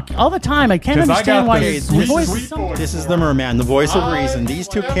always talk all the time? I can't understand why your voice is so... This is the Merman, the voice of reason. These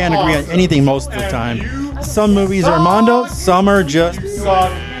two can't agree on anything most of the time. Some movies are Mondo, some are just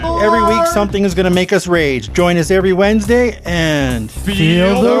suck. Every week something is going to make us rage. Join us every Wednesday and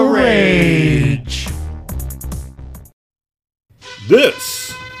feel the rage.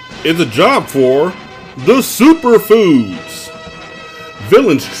 This is a job for the superfoods.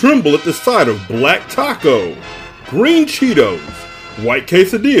 Villains tremble at the sight of black taco, green Cheetos, white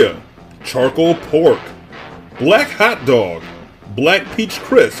quesadilla, charcoal pork, black hot dog, black peach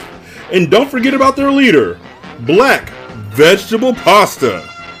crisp, and don't forget about their leader, black vegetable pasta.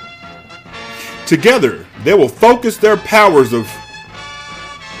 Together, they will focus their powers of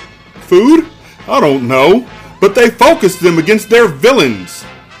food? I don't know, but they focus them against their villains.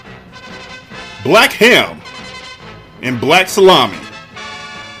 Black ham and black salami.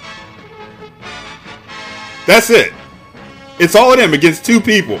 That's it. It's all of them against two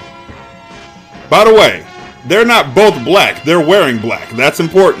people. By the way, they're not both black, they're wearing black. That's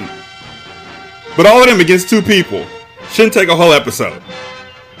important. But all of them against two people. Shouldn't take a whole episode.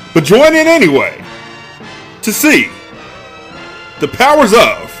 But join in anyway to see the powers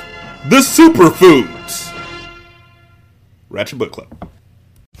of the superfoods. Ratchet Book Club.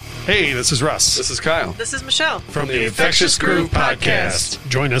 Hey, this is Russ. This is Kyle. This is Michelle. From the Infectious Groove Podcast.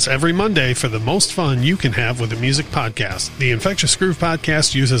 Join us every Monday for the most fun you can have with a music podcast. The Infectious Groove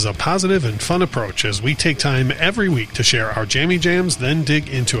Podcast uses a positive and fun approach as we take time every week to share our jammy jams, then dig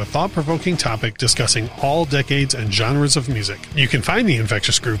into a thought-provoking topic discussing all decades and genres of music. You can find the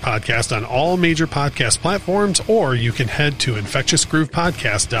Infectious Groove Podcast on all major podcast platforms, or you can head to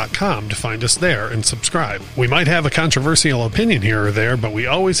infectiousgroovepodcast.com to find us there and subscribe. We might have a controversial opinion here or there, but we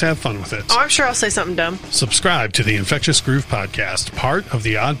always have fun with it. Oh, I'm sure I'll say something dumb. Subscribe to the Infectious Groove Podcast, part of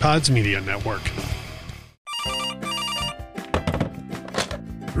the Odd Pods Media Network.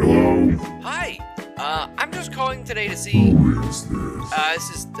 Hello. Hi. I'm just calling today to see... Who is this?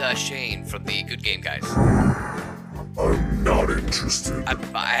 This is Shane from the Good Game Guys. I'm not interested.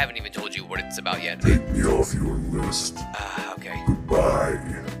 I haven't even told you what it's about yet. Take me off your list. Okay.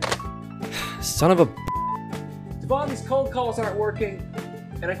 Goodbye. Son of a... Devon, these cold calls aren't working,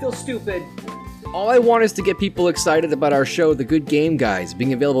 and I feel stupid. All I want is to get people excited about our show, The Good Game Guys,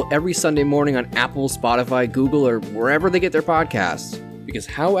 being available every Sunday morning on Apple, Spotify, Google, or wherever they get their podcasts. Because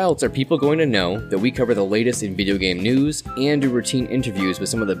how else are people going to know that we cover the latest in video game news and do routine interviews with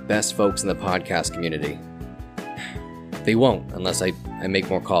some of the best folks in the podcast community? They won't unless I make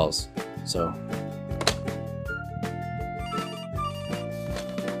more calls. So...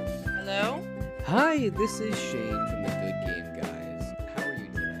 Hello? Hi, this is Shane from the Good Game Guys. How are you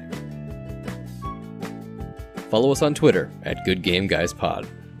today? Follow us on Twitter at Good Game Guys Pod.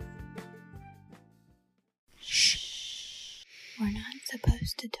 Shh. We're not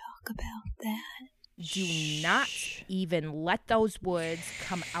supposed to talk about that. Do not even let those words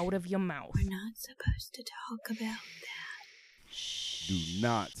come out of your mouth. We're not supposed to talk about that. Shh. Do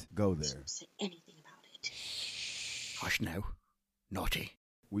not go there. Don't say anything about it. Hush now. Naughty.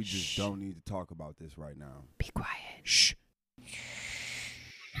 We just don't need to talk about this right now. Be quiet. Shh. We're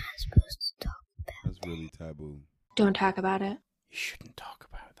not supposed to talk about That's really taboo. Don't talk about it. You shouldn't talk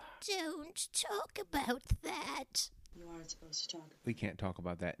about that. Don't talk about that. You aren't supposed to talk. We can't talk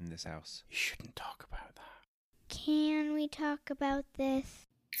about that in this house. You shouldn't talk about that. Can we talk about this?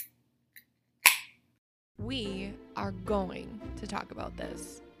 We are going to talk about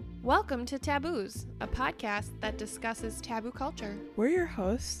this. Welcome to Taboos, a podcast that discusses taboo culture. We're your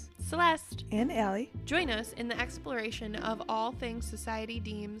hosts, Celeste and Allie. Join us in the exploration of all things society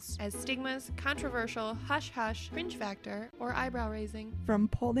deems as stigmas, controversial, hush-hush, cringe factor, or eyebrow-raising. From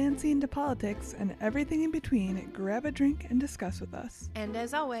pole dancing to politics and everything in between, grab a drink and discuss with us. And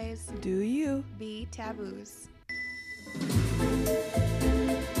as always, do you be taboos.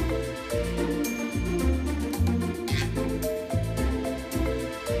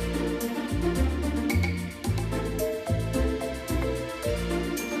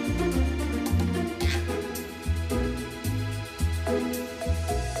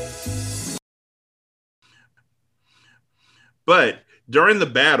 But during the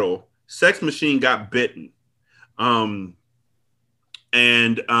battle, Sex Machine got bitten. While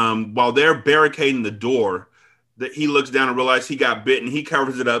they're barricading the door, that he looks down and realizes he got bitten. He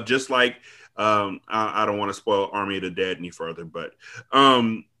covers it up just like I don't want to spoil Army of the Dead any further, but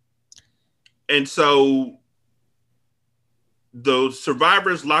and so the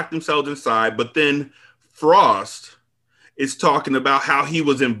survivors lock themselves inside, but then Frost is talking about how he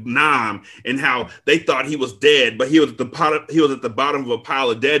was in Nam and how they thought he was dead, but he was at the bottom of a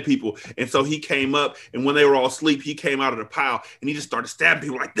pile of dead people. And so he came up, and when they were all asleep, he came out of the pile and he just started stabbing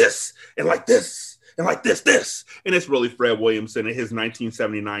people like this and like this and like this. And it's really Fred Williamson and his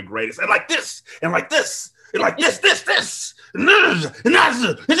 1979 greatest. And like this and like this and like this and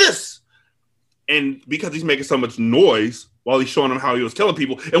this. And because he's making so much noise while he's showing them how he was killing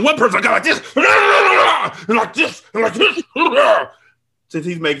people, and one person got like this, and like this, and like this. Since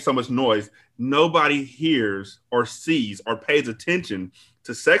he's making so much noise, nobody hears or sees or pays attention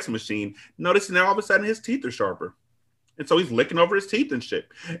to Sex Machine, noticing that all of a sudden his teeth are sharper. And so he's licking over his teeth and shit.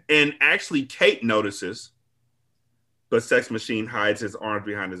 And actually, Kate notices, but Sex Machine hides his arms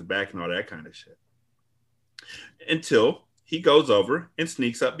behind his back and all that kind of shit. Until he goes over and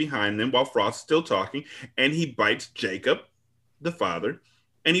sneaks up behind them while Frost is still talking, and he bites Jacob, the father,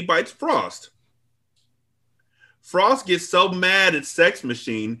 and he bites Frost. Frost gets so mad at Sex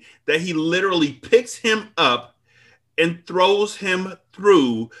Machine that he literally picks him up and throws him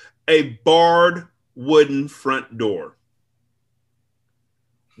through a barred wooden front door,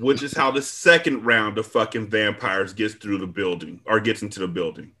 which is how the second round of fucking vampires gets through the building, or gets into the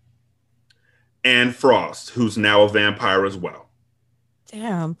building. And Frost, who's now a vampire as well.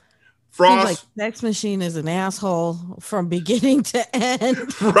 Damn. Frost. Seems like Sex Machine is an asshole from beginning to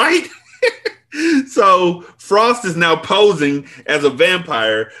end. Right? So Frost is now posing as a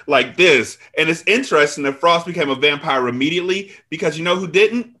vampire like this. And it's interesting that Frost became a vampire immediately, because you know who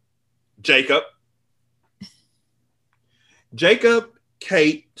didn't? Jacob. Jacob,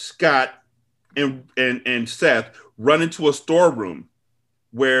 Kate, Scott, and Seth run into a storeroom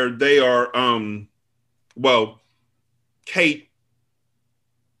where they are, Kate,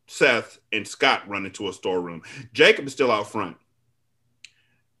 Seth, and Scott run into a storeroom. Jacob is still out front.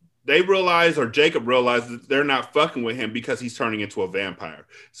 They realize, or Jacob realizes, that they're not fucking with him because he's turning into a vampire.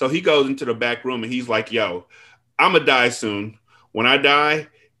 So he goes into the back room and he's like, yo, I'm going to die soon. When I die,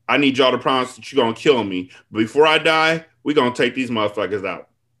 I need y'all to promise that you're going to kill me. But before I die, we're going to take these motherfuckers out.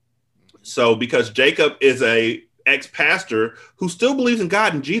 So because Jacob is a ex-pastor who still believes in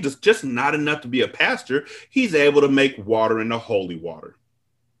God and Jesus, just not enough to be a pastor, he's able to make water into holy water.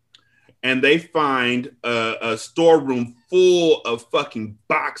 And they find a storeroom full of fucking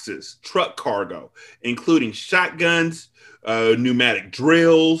boxes, truck cargo, including shotguns, pneumatic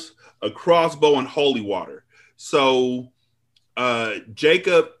drills, a crossbow, and holy water. So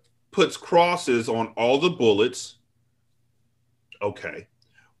Jacob puts crosses on all the bullets. Okay.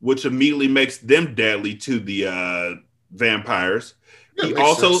 Which immediately makes them deadly to the vampires. Yeah, he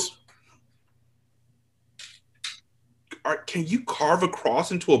also... sense. Can you carve a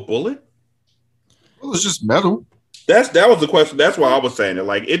cross into a bullet? Well, it's just metal. That was the question. That's why I was saying it.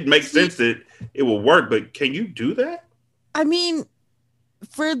 Like, it makes sense that it will work, but can you do that? I mean,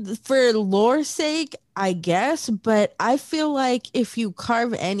 for lore's sake, I guess, but I feel like if you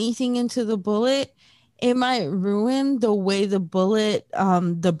carve anything into the bullet, it might ruin the way the bullet,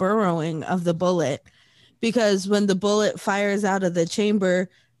 the burrowing of the bullet, because when the bullet fires out of the chamber,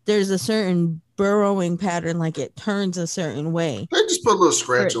 there's a certain burrowing pattern, like it turns a certain way. They just put a little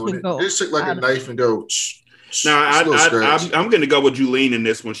scratch on it. They just take like a knife and go. Now, I'm going to go with Julene in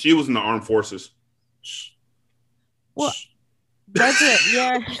this one. She was in the armed forces. Well, that's it.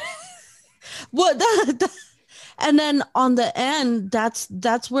 Yeah. Well, and then on the end,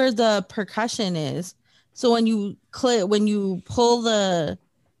 that's where the percussion is. So when you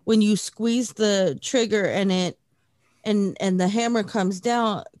squeeze the trigger and the hammer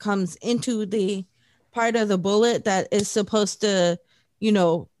comes into the part of the bullet that is supposed to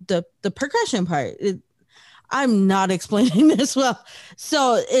the percussion part. I'm not explaining this well.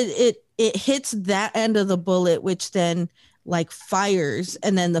 So it hits that end of the bullet, which then like fires,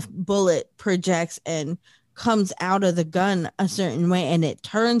 and then the bullet projects and comes out of the gun a certain way, and it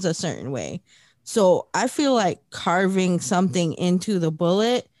turns a certain way. So I feel like carving something into the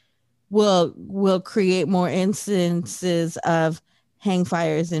bullet will create more instances of hang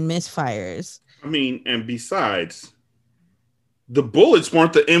fires and misfires. I mean, and besides, the bullets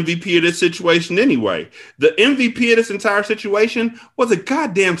weren't the MVP of this situation anyway. The MVP of this entire situation was a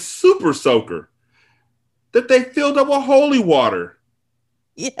goddamn super soaker that they filled up with holy water.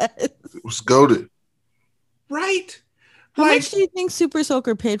 Yes. It was goated. Right? How much do you think Super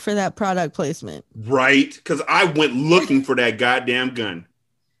Soaker paid for that product placement? Right? Because I went looking for that goddamn gun.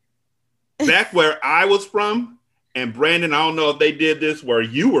 Back where I was from, and Brandon, I don't know if they did this where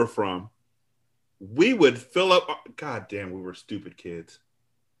you were from, we would fill up. God damn, we were stupid kids.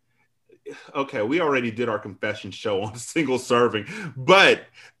 Okay, we already did our confession show on a single serving, but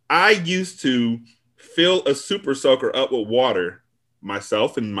I used to fill a super soaker up with water,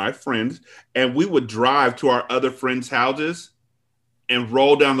 myself and my friends, and we would drive to our other friends' houses and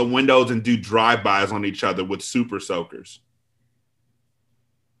roll down the windows and do drive-bys on each other with super soakers.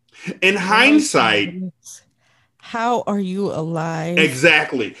 In hindsight, how are you alive?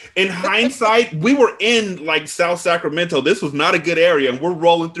 Exactly. In hindsight, we were in like South Sacramento. This was not a good area, and we're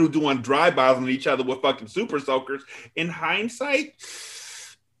rolling through doing drive-bys on each other with fucking super soakers. In hindsight,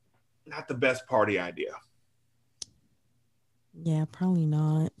 not the best party idea. Yeah, probably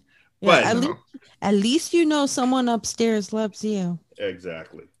not. But yeah, at least someone upstairs loves you.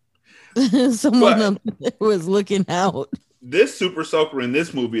 Exactly. Someone up there was looking out. This super soaker in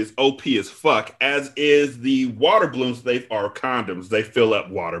this movie is OP as fuck, as is the water balloons. They are condoms. They fill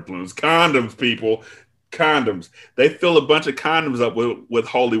up water balloons. Condoms, people. Condoms. They fill a bunch of condoms up with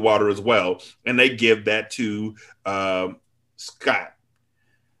holy water as well. And they give that to Scott.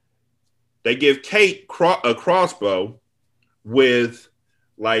 They give Kate a crossbow with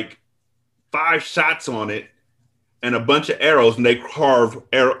like 5 shots on it and a bunch of arrows, and they carve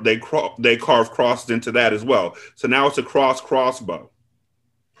crosses into that as well. So now it's a crossbow.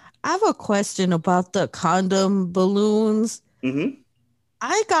 I have a question about the condom balloons. Mm-hmm.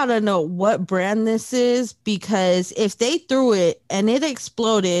 I gotta know what brand this is, because if they threw it and it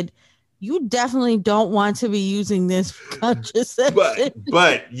exploded, you definitely don't want to be using this contraception.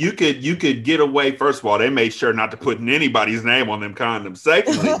 But you could get away. First of all, they made sure not to put anybody's name on them condoms.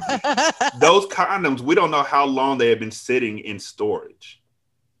 Secondly, those condoms, we don't know how long they have been sitting in storage.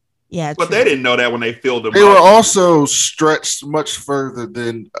 Yeah, but they didn't know that when they filled them. They were also stretched much further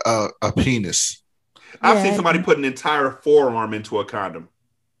than a penis. I've seen somebody put an entire forearm into a condom.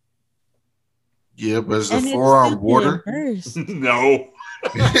 Yeah, but is the forearm water? No.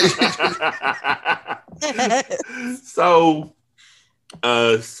 So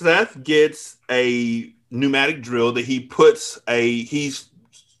Seth gets a pneumatic drill that he's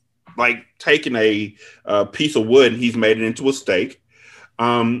like taken a piece of wood and he's made it into a stake.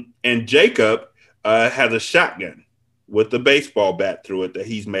 And Jacob has a shotgun with a baseball bat through it that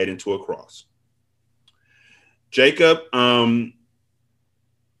he's made into a cross. Jacob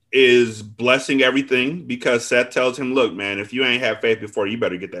is blessing everything because Seth tells him, look, man, if you ain't had faith before, you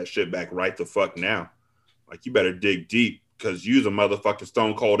better get that shit back right the fuck now. Like, you better dig deep because you's a motherfucking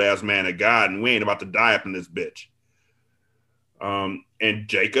stone cold ass man of God and we ain't about to die up in this bitch. And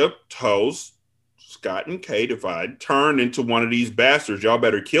Jacob tells Scott and Kate, if I turn into one of these bastards, y'all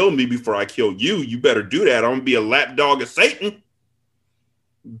better kill me before I kill you. You better do that. I'm going to be a lapdog of Satan.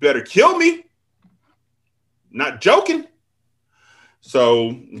 You better kill me. Not joking.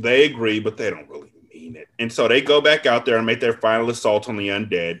 So they agree, but they don't really mean it. And so they go back out there and make their final assault on the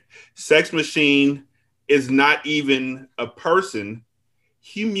undead. Sex Machine is not even a person.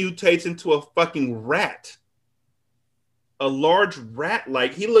 He mutates into a fucking rat. A large rat.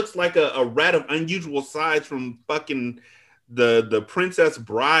 Like, he looks like a rat of unusual size from fucking the Princess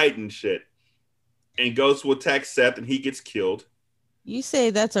Bride and shit. And goes to attack Seth and he gets killed. You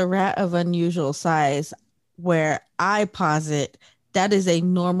say that's a rat of unusual size, where I posit that is a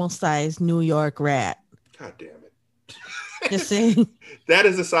normal size New York rat. God damn it. Just saying. That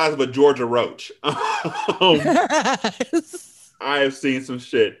is the size of a Georgia roach. I have seen some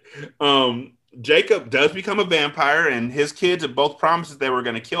shit. Jacob does become a vampire, and his kids have both promised they were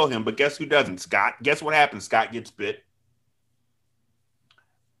going to kill him, but guess who doesn't? Scott. Guess what happens? Scott gets bit.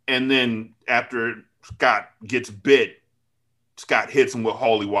 And then after Scott gets bit, Scott hits him with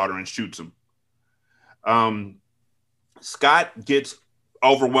holy water and shoots him. Scott gets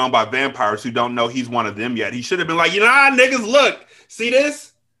overwhelmed by vampires who don't know he's one of them yet. He should have been like, niggas, look, See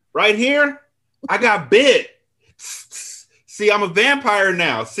this right here? I got bit. See, I'm a vampire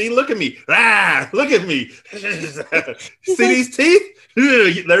now. See, look at me. Look at me. See these teeth?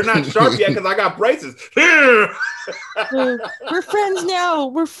 They're not sharp yet because I got braces. We're friends now.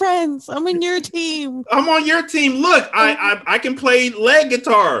 We're friends. I'm in your team. I'm on your team. Look, I can play leg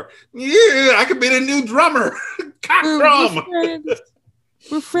guitar. Yeah, I could be the new drummer. Cock drum.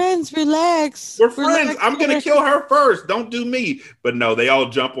 We're friends. Relax. We're friends. I'm gonna kill her first. Don't do me. But no, they all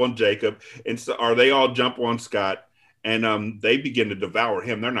jump on Jacob, or they all jump on Scott, and they begin to devour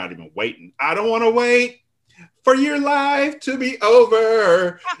him. They're not even waiting. I don't want to wait for your life to be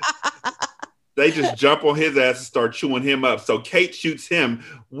over. They just jump on his ass and start chewing him up. So Kate shoots him,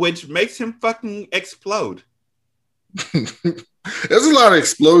 which makes him fucking explode. There's a lot of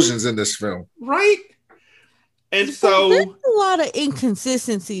explosions in this film, right? And so there's a lot of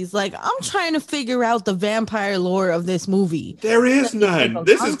inconsistencies. Like, I'm trying to figure out the vampire lore of this movie. There is none.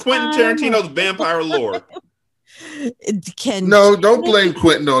 This is Quentin Tarantino's vampire lore. No, don't blame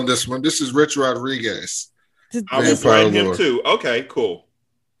Quentin on this one. This is Rich Rodriguez. I will blame him too. Okay, cool.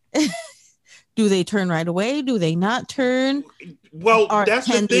 Do they turn right away? Do they not turn? Well, that's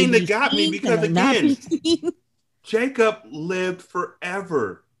the thing that got me, because again, Jacob lived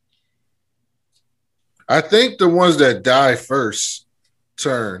forever. I think the ones that die first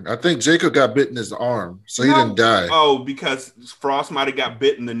turn. I think Jacob got bit in his arm, so he didn't die. Oh, because Frost might have got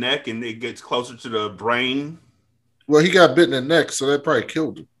bit in the neck and it gets closer to the brain. Well, he got bit in the neck, so that probably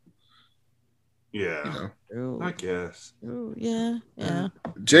killed him. Yeah, I guess. Ooh, yeah.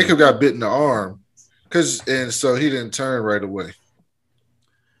 Jacob got bit in the arm, and so he didn't turn right away.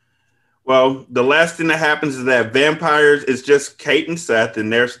 Well, the last thing that happens is that vampires, it's just Kate and Seth,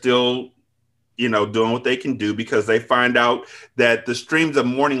 and they're still, doing what they can do, because they find out that the streams of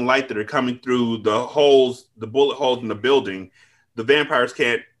morning light that are coming through the bullet holes in the building, the vampires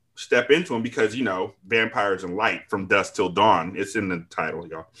can't step into them because, vampires and light from dusk till dawn. It's in the title,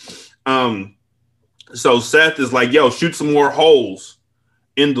 y'all. So Seth is like, yo, shoot some more holes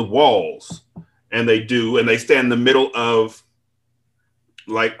in the walls. And they do. And they stand in the middle of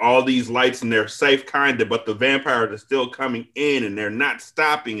like all these lights, and they're safe but the vampires are still coming in, and they're not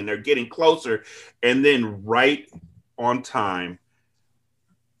stopping, and they're getting closer. And then right on time,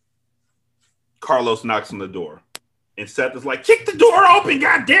 Carlos knocks on the door, and Seth is like, kick the door open,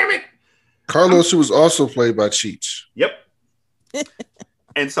 God damn it. Carlos, who was also played by Cheech. Yep.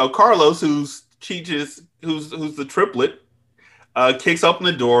 And so Carlos, who's the triplet, kicks open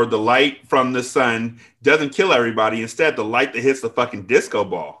the door. The light from the sun doesn't kill everybody. Instead, the light that hits the fucking disco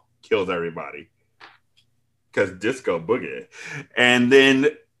ball kills everybody. Because disco boogie. And then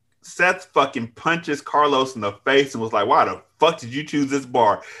Seth fucking punches Carlos in the face and was like, why the fuck did you choose this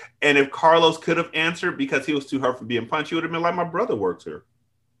bar? And if Carlos could have answered because he was too hurt from being punched, he would have been like, my brother works here.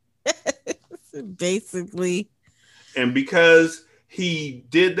 Basically. And because he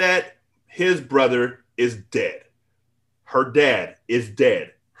did that, his brother is dead. Her dad is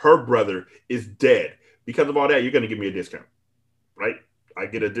dead. Her brother is dead. Because of all that, you're going to give me a discount, right? I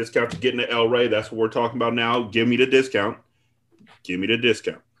get a discount to get into El Rey. That's what we're talking about now. Give me the discount. Give me the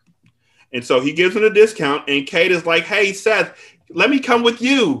discount. And so he gives him a discount, and Kate is like, hey, Seth, let me come with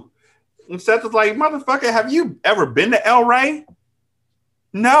you. And Seth is like, motherfucker, have you ever been to El Rey?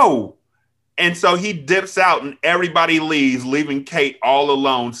 No. And so he dips out, and everybody leaves, leaving Kate all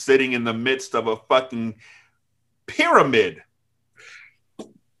alone, sitting in the midst of a fucking pyramid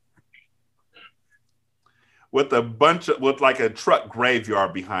with like a truck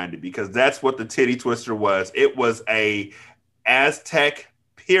graveyard behind it, because that's what the titty twister was. It was a Aztec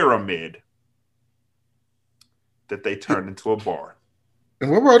pyramid that they turned into a bar. And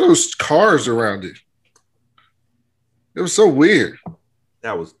what were all those cars around it? It was so weird.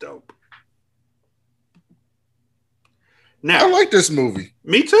 That was dope. Now, I like this movie.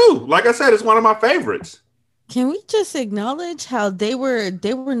 Me too. Like I said, it's one of my favorites. Can we just acknowledge how they were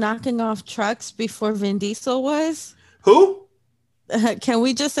knocking off trucks before Vin Diesel was? Who? Can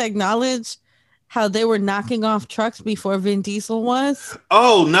we just acknowledge how they were knocking off trucks before Vin Diesel was?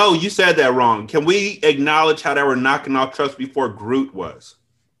 Oh, no, you said that wrong. Can we acknowledge how they were knocking off trucks before Groot was?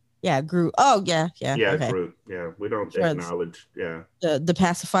 Yeah, Groot. Oh, yeah. Yeah, okay. Groot. Yeah, we don't acknowledge. Yeah. The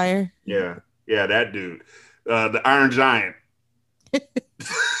pacifier. Yeah, that dude. The Iron Giant.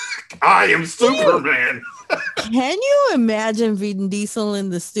 I am Superman. Can you imagine Vin Diesel in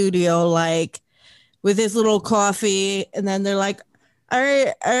the studio, like with his little coffee, and then they're like, all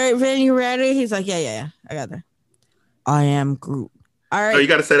right, Vin, you ready? He's like, yeah, I got that. I am Groot. All right. Oh, you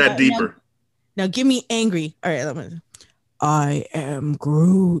got to say that deeper. Now give me angry. All right, I am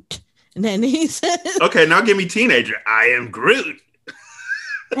Groot. And then he says, okay, now give me teenager. I am Groot.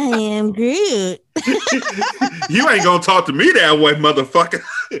 I am Groot. You ain't gonna talk to me that way, motherfucker.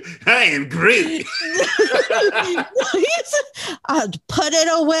 I am Groot. I'll put it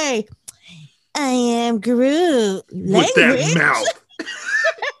away. I am Groot. With that mouth.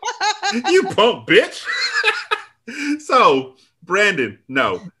 You punk bitch. So, Brandon,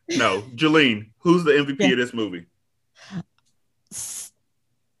 no. Jolene, who's the MVP of this movie?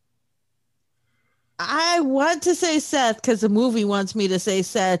 I want to say Seth because the movie wants me to say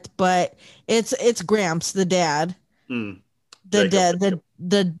Seth, but it's Gramps, the dad. The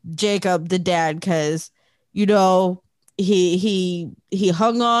Jacob, the dad, because he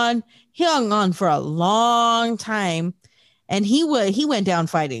hung on for a long time, and he went down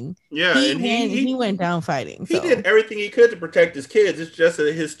fighting. Yeah, he went down fighting. He did everything he could to protect his kids. It's just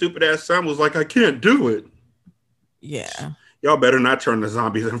that his stupid ass son was like, I can't do it. Yeah. Y'all better not turn the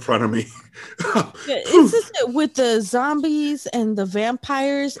zombies in front of me. It's just that with the zombies and the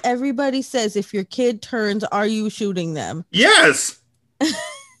vampires, everybody says if your kid turns, are you shooting them? Yes.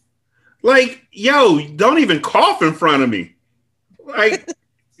 Like, yo, don't even cough in front of me. Like,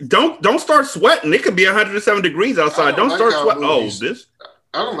 don't start sweating. It could be 107 degrees outside. Don't start sweating.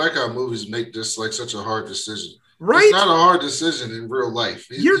 I don't like how movies make this like such a hard decision. Right? It's not a hard decision in real life.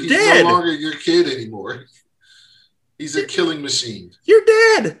 He's dead. No longer your kid anymore. He's a killing machine. You're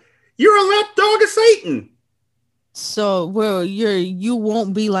dead. You're a lapdog of Satan. So, well, you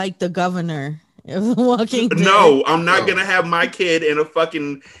won't be like the governor of Walking Dead. No, I'm not gonna have my kid in a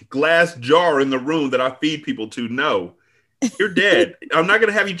fucking glass jar in the room that I feed people to. No, you're dead. I'm not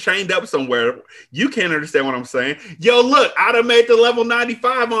gonna have you chained up somewhere. You can't understand what I'm saying. Yo, look, I'd have made the level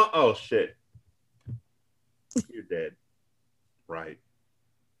 95 on. Oh shit, you're dead. Right.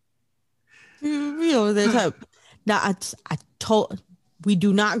 That type. Now I told we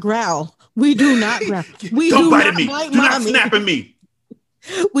do not growl. We do not growl. Don't bite at me. Do not snap at me.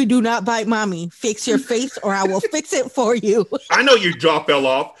 We do not bite mommy. Fix your face or I will fix it for you. I know your jaw fell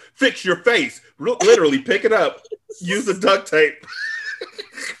off. Fix your face. Literally pick it up. Use the duct tape.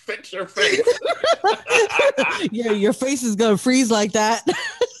 Fix your face. Yeah, your face is gonna freeze like that.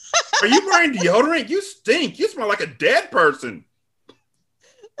 Are you wearing deodorant? You stink. You smell like a dead person.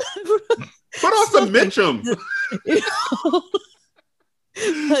 Put on some Mitchum.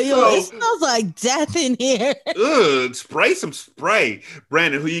 It smells like death in here. Spray some spray.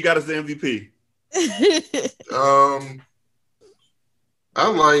 Brandon, who you got as the MVP?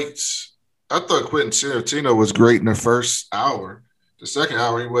 I thought Quentin Tarantino was great in the first hour. The second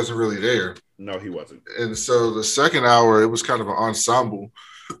hour, he wasn't really there. No, he wasn't. And so the second hour, it was kind of an ensemble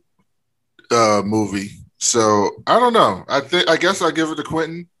movie. So I don't know. I guess I'll give it to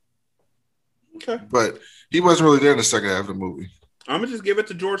Quentin. Okay. But he wasn't really there in the second half of the movie. I'm going to just give it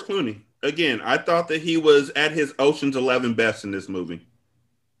to George Clooney. Again, I thought that he was at his Ocean's 11 best in this movie.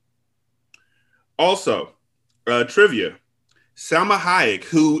 Also, trivia. Salma Hayek,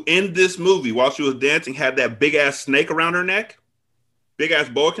 who in this movie, while she was dancing, had that big-ass snake around her neck. Big-ass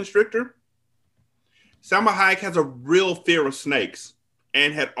boa constrictor. Salma Hayek has a real fear of snakes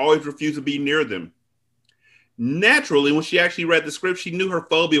and had always refused to be near them. Naturally, when she actually read the script, she knew her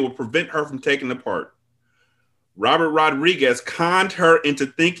phobia would prevent her from taking the part. Robert Rodriguez conned her into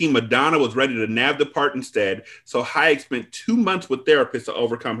thinking Madonna was ready to nab the part instead, so Hayek spent 2 months with therapists to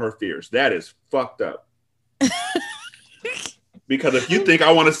overcome her fears. That is fucked up. Because if you think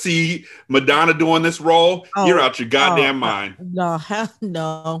I want to see Madonna doing this role, you're out your goddamn mind. No,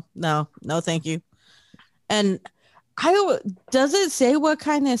 thank you. And does it say what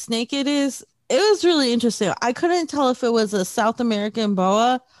kind of snake it is? It was really interesting. I couldn't tell if it was a South American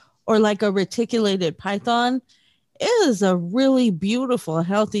boa or like a reticulated python. It is a really beautiful,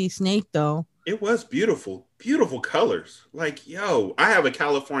 healthy snake, though. It was beautiful. Beautiful colors. Like, yo, I have a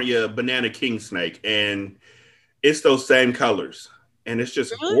California banana king snake, and it's those same colors. And it's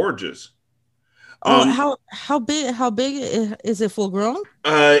just gorgeous. How big is it full grown?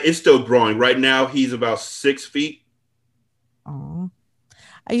 It's still growing. Right now, he's about 6 feet. Oh.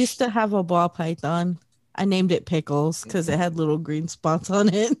 I used to have a ball python. I named it Pickles because it had little green spots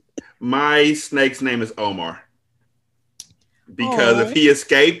on it. My snake's name is Omar. Because if he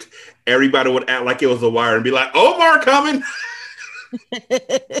escaped, everybody would act like it was a wire and be like, Omar coming.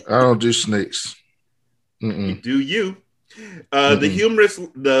 I don't do snakes. You do you.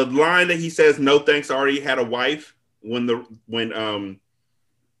 The line that he says, no thanks, I already had a wife, when Salma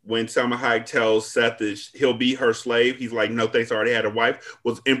Hayek tells Seth that he'll be her slave, he's like, no thanks, I already had a wife,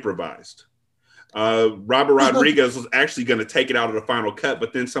 was improvised. Robert Rodriguez was actually going to take it out of the final cut,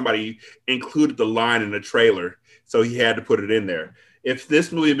 but then somebody included the line in the trailer, so he had to put it in there. If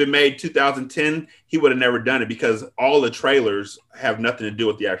this movie had been made 2010, he would have never done it because all the trailers have nothing to do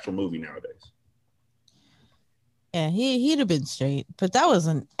with the actual movie nowadays. Yeah, he'd have been straight. But that was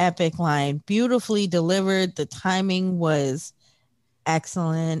an epic line. Beautifully delivered. The timing was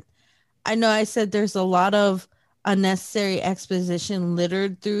excellent. I know I said there's a lot of unnecessary exposition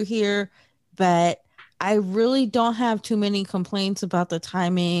littered through here, but I really don't have too many complaints about the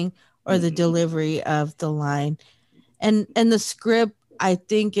timing or the delivery of the line. And the script, I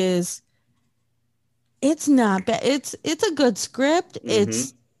think, it's not bad. It's a good script.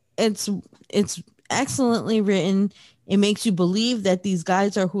 It's excellently written. It makes you believe that these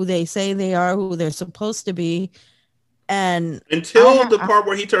guys are who they say they are, who they're supposed to be. And until the part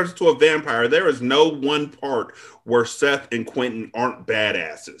where he turns into a vampire, there is no one part where Seth and Quentin aren't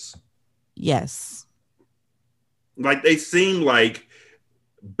badasses. Yes. Like they seem like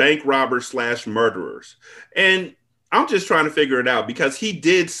bank robbers / murderers. And I'm just trying to figure it out because he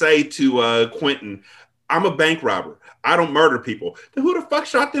did say to Quentin, I'm a bank robber. I don't murder people. Then who the fuck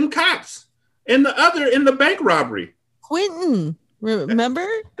shot them cops in the bank robbery? Quentin, remember?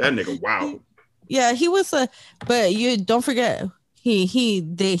 That nigga, wow. Yeah, he was but you don't forget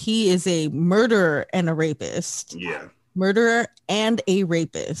he is a murderer and a rapist. Yeah. Murderer and a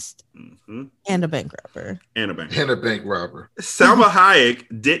rapist. And a bank robber. And a bank robber. Salma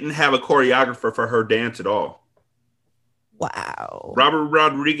Hayek didn't have a choreographer for her dance at all. Wow. Robert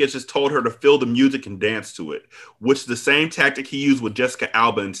Rodriguez just told her to feel the music and dance to it, which is the same tactic he used with Jessica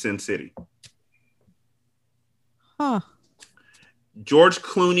Alba in Sin City. Huh. George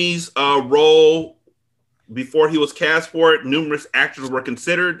Clooney's role, before he was cast for it, numerous actors were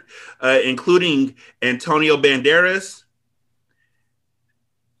considered, including Antonio Banderas,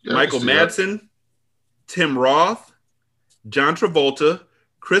 Michael Madsen, Tim Roth, John Travolta,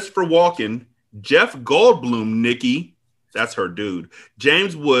 Christopher Walken, Jeff Goldblum, Nikki, that's her dude,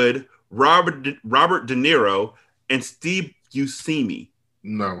 James Wood, Robert De Niro, and Steve Buscemi.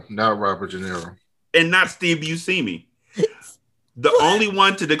 No, not Robert De Niro. And not Steve Buscemi. The only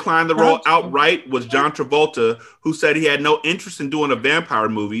one to decline the role outright was John Travolta, who said he had no interest in doing a vampire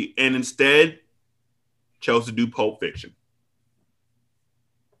movie and instead chose to do Pulp Fiction.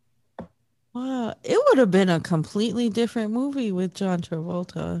 Wow, it would have been a completely different movie with John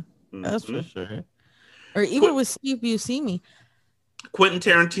Travolta. That's for sure. Or even with Steve Buscemi. Quentin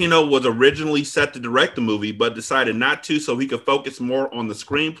Tarantino was originally set to direct the movie, but decided not to so he could focus more on the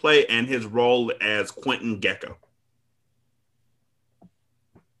screenplay and his role as Quentin Gecko.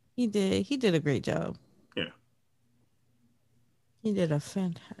 He did a great job. Yeah. He did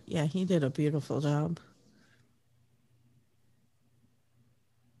a beautiful job.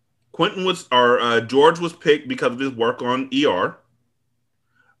 George was picked because of his work on ER.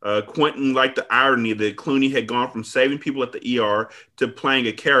 Quentin liked the irony that Clooney had gone from saving people at the ER to playing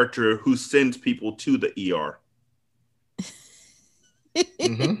a character who sends people to the ER.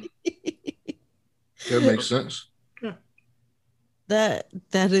 That makes sense. Yeah.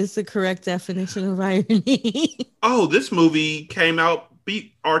 That is the correct definition of irony. Oh, this movie came out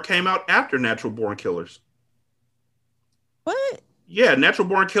after Natural Born Killers. What? Yeah, Natural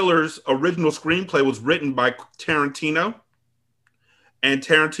Born Killers' original screenplay was written by Tarantino. And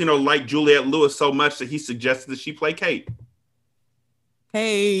Tarantino liked Juliette Lewis so much that he suggested that she play Kate.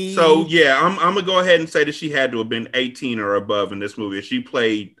 Hey. So, yeah, I'm going to go ahead and say that she had to have been 18 or above in this movie. She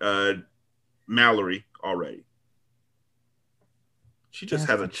played Mallory already. She just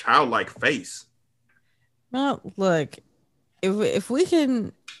has a childlike face. Well, look, if we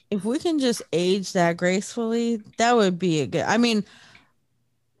can just age that gracefully, that would be a good. I mean,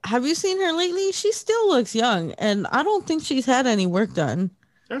 have you seen her lately? She still looks young, and I don't think she's had any work done.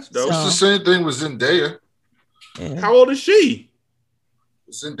 That's dope. It's the same thing with Zendaya. Yeah. How old is she?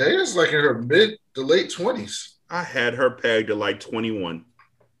 Zendaya's like in her mid to late 20s. I had her pegged at like 21.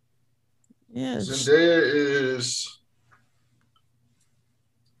 Yeah. Zendaya is...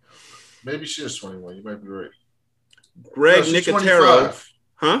 Maybe she is 21. You might be right. Greg Nicotero. 25.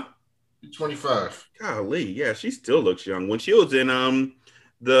 Huh? She's 25. Golly, yeah, she still looks young. When she was in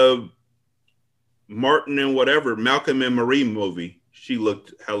the Martin and whatever, Malcolm and Marie movie, she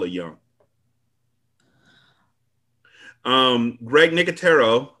looked hella young. Greg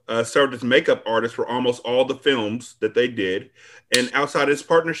Nicotero served as makeup artist for almost all the films that they did. And outside his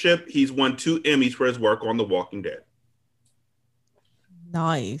partnership, he's won 2 Emmys for his work on The Walking Dead.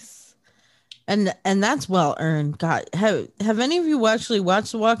 Nice. And that's well earned. God, have any of you actually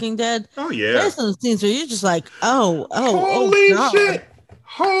watched The Walking Dead? Oh yeah. There's some scenes where you're just like, holy shit.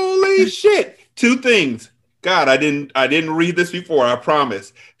 Holy shit. 2 things. God, I didn't read this before, I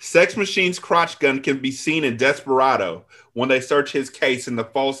promise. Sex Machine's crotch gun can be seen in Desperado, when they search his case and the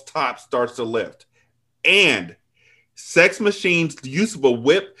false top starts to lift. And Sex Machine's use of a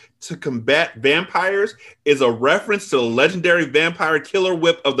whip to combat vampires is a reference to the legendary vampire killer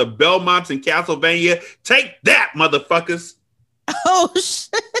whip of the Belmonts in Castlevania. Take that, motherfuckers. Oh,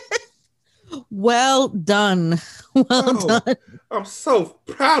 shit. Well done. Done. I'm so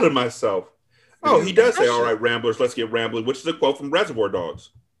proud of myself. Oh, he does say, all right, Ramblers, let's get rambling, which is a quote from Reservoir Dogs.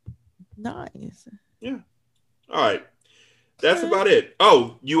 Nice. Yeah. All right. That's about it.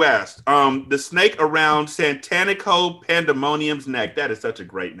 Oh, you asked. The snake around Santanico Pandemonium's neck, that is such a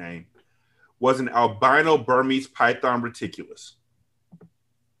great name, was an albino Burmese python reticulus.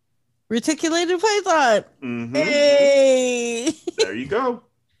 Reticulated python. Mm-hmm. Hey. There you go.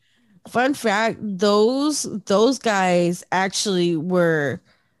 Fun fact, those guys actually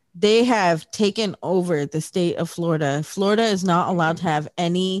they have taken over the state of Florida. Florida is not allowed to have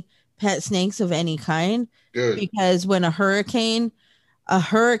any pet snakes of any kind. Good. Because when a hurricane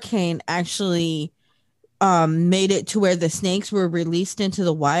actually made it to where the snakes were released into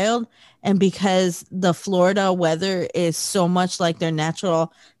the wild, and because the Florida weather is so much like their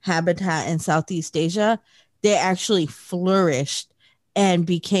natural habitat in Southeast Asia, they actually flourished and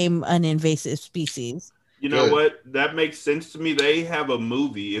became an invasive species. You know what? That makes sense to me. They have a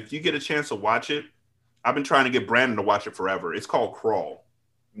movie. If you get a chance to watch it, I've been trying to get Brandon to watch it forever. It's called Crawl.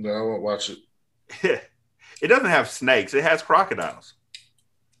 No, I won't watch it. It doesn't have snakes. It has crocodiles.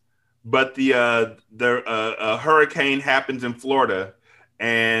 But the hurricane happens in Florida,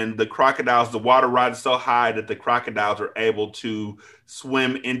 and the water rises so high that the crocodiles are able to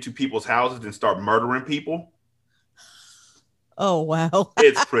swim into people's houses and start murdering people. Oh, wow.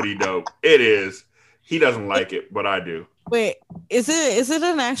 It's pretty dope. It is. He doesn't like it, but I do. Wait, is it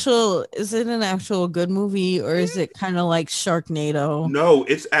an actual good movie, or is it kind of like Sharknado? No,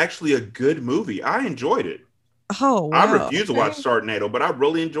 it's actually a good movie. I enjoyed it. Oh, wow. I refuse to watch Sharknado, but I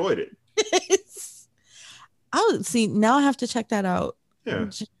really enjoyed it. See, now I have to check that out. Yeah.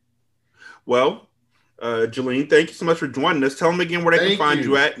 Well, Jolene, thank you so much for joining us. Tell them again where they can find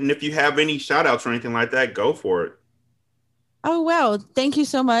you at, and if you have any shout outs or anything like that, go for it. Oh, wow. Thank you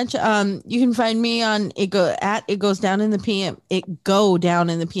so much. You can find me on It Goes Down in the PM. It Go Down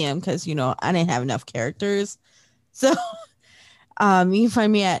in the PM, because, I didn't have enough characters. So you can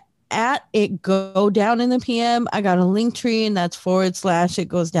find me at It Go Down in the PM. I got a link tree, and that's / It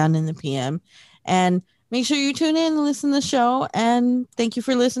Goes Down in the PM. And make sure you tune in and listen to the show. And thank you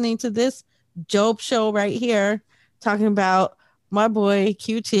for listening to this dope show right here, talking about my boy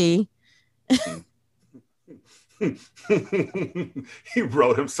QT. He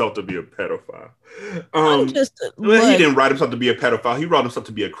wrote himself to be a pedophile. He didn't write himself to be a pedophile. He wrote himself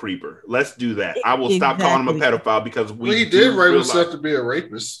to be a creeper. Let's do that. I will stop calling him a pedophile because he did write himself to be a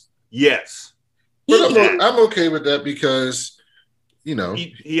rapist. Yes, but I'm okay with that because he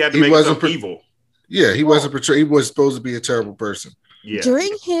had to make himself evil. Yeah, he wasn't portrayed. He was supposed to be a terrible person. Yeah. During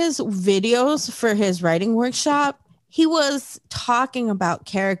his videos for his writing workshop, he was talking about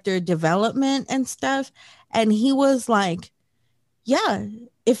character development and stuff. And he was like, yeah,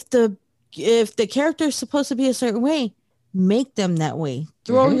 if the character is supposed to be a certain way, make them that way.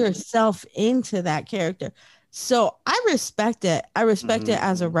 Throw yourself into that character. So I respect it. I respect it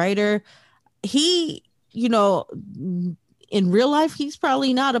as a writer. He, in real life, he's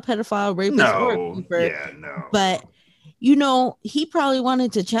probably not a pedophile, rapist, or a keeper. Yeah, no. But, he probably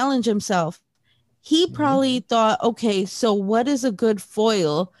wanted to challenge himself. He probably thought, okay, so what is a good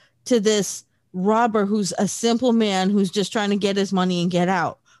foil to this robber who's a simple man who's just trying to get his money and get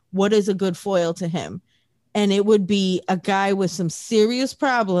out? What is a good foil to him? And it would be a guy with some serious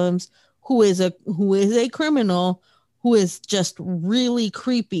problems who is a criminal, who is just really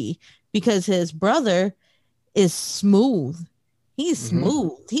creepy, because his brother is smooth. He's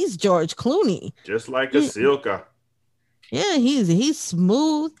smooth. He's George Clooney. Just like a Silka. Yeah, he's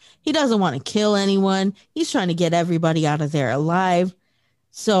smooth. He doesn't want to kill anyone. He's trying to get everybody out of there alive.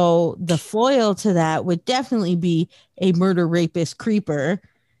 So the foil to that would definitely be a murder rapist creeper.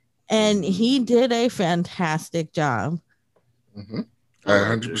 And he did a fantastic job. I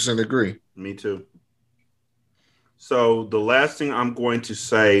 100% agree. Me too. So the last thing I'm going to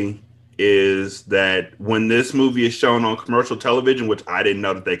say is that when this movie is shown on commercial television, which I didn't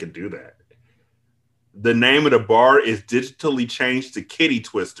know that they could do that, the name of the bar is digitally changed to Kitty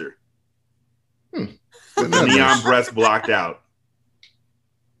Twister. With the neon breast blocked out.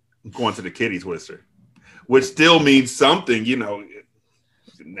 I'm going to the Kitty Twister, which still means something,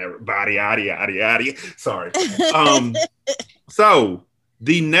 never body, yada, yada, yada. Sorry. So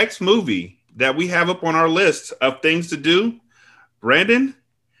the next movie that we have up on our list of things to do, Brandon,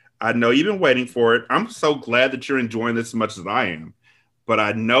 I know you've been waiting for it. I'm so glad that you're enjoying this as much as I am. But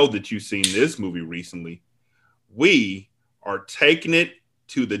I know that you've seen this movie recently. We are taking it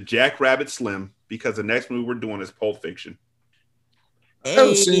to the Jackrabbit Slim because the next movie we're doing is Pulp Fiction. I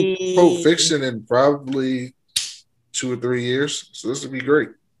haven't seen Pulp Fiction in probably 2 or 3 years, so this would be great.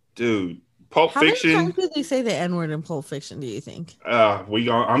 Dude, Pulp Fiction. How many times did they say the N-word in Pulp Fiction, do you think?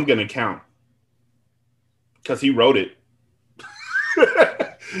 I'm going to count because he wrote it.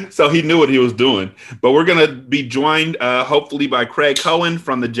 So he knew what he was doing. But we're going to be joined hopefully by Craig Cohen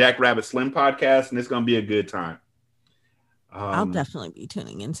from the Jackrabbit Slim podcast, and it's going to be a good time. I'll definitely be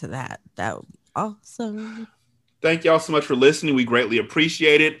tuning into that. That would be awesome. Thank y'all so much for listening. We greatly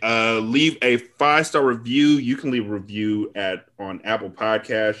appreciate it. Leave a 5-star review. You can leave a review on Apple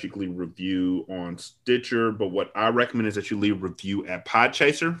Podcasts. You can leave a review on Stitcher. But what I recommend is that you leave a review at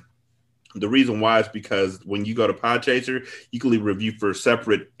Podchaser. The reason why is because when you go to Podchaser, you can leave a review for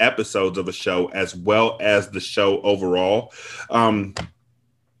separate episodes of a show as well as the show overall.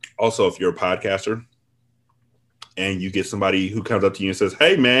 Also, if you're a podcaster and you get somebody who comes up to you and says,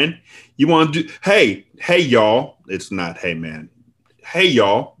 hey, man, you want to do, hey, y'all. It's not, hey, man. Hey,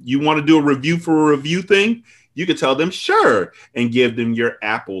 y'all, you want to do a review for a review thing? You can tell them, sure, and give them your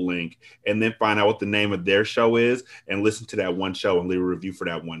Apple link and then find out what the name of their show is and listen to that one show and leave a review for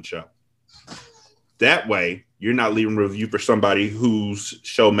that one show. That way, you're not leaving a review for somebody whose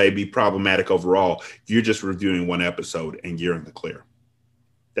show may be problematic overall. You're just reviewing one episode and you're in the clear.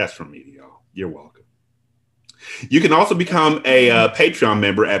 That's from me to y'all. You're welcome. You can also become a Patreon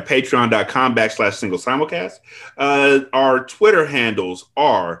member at patreon.com/single simulcast. Our Twitter handles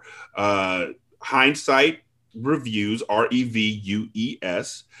are Hindsight Reviews,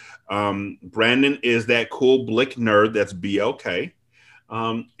 REVUES. Brandon is that cool blick nerd. That's BLK.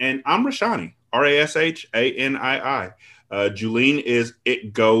 And I'm Rashani. RASHANII. Julene is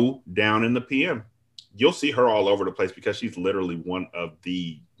It Go Down in the PM. You'll see her all over the place because she's literally one of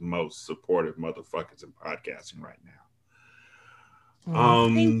the most supportive motherfuckers in podcasting right now.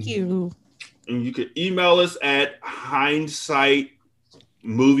 Thank you. And you can email us at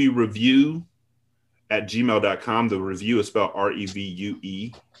hindsightmoviereview@gmail.com. The review is spelled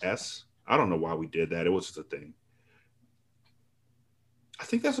REVUES. I don't know why we did that. It was just a thing. I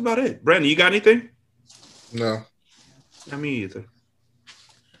think that's about it. Brandon, you got anything? No. Not me either.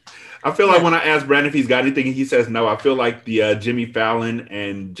 I feel like when I ask Brandon if he's got anything and he says no, I feel like the Jimmy Fallon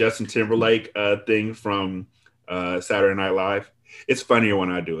and Justin Timberlake thing from Saturday Night Live. It's funnier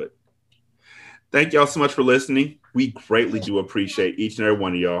when I do it. Thank y'all so much for listening. We greatly do appreciate each and every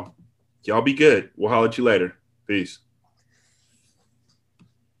one of y'all. Y'all be good. We'll holler at you later. Peace.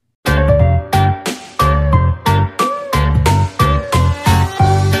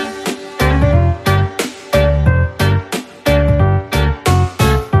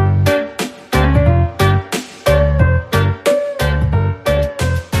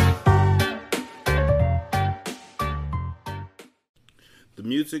 The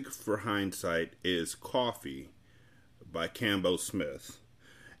music for Hindsight is Coffee by Cambo Smith,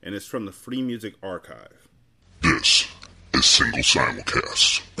 and it's from the Free Music Archive. This is Single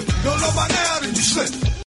Simulcast. No, no, by now did you slip?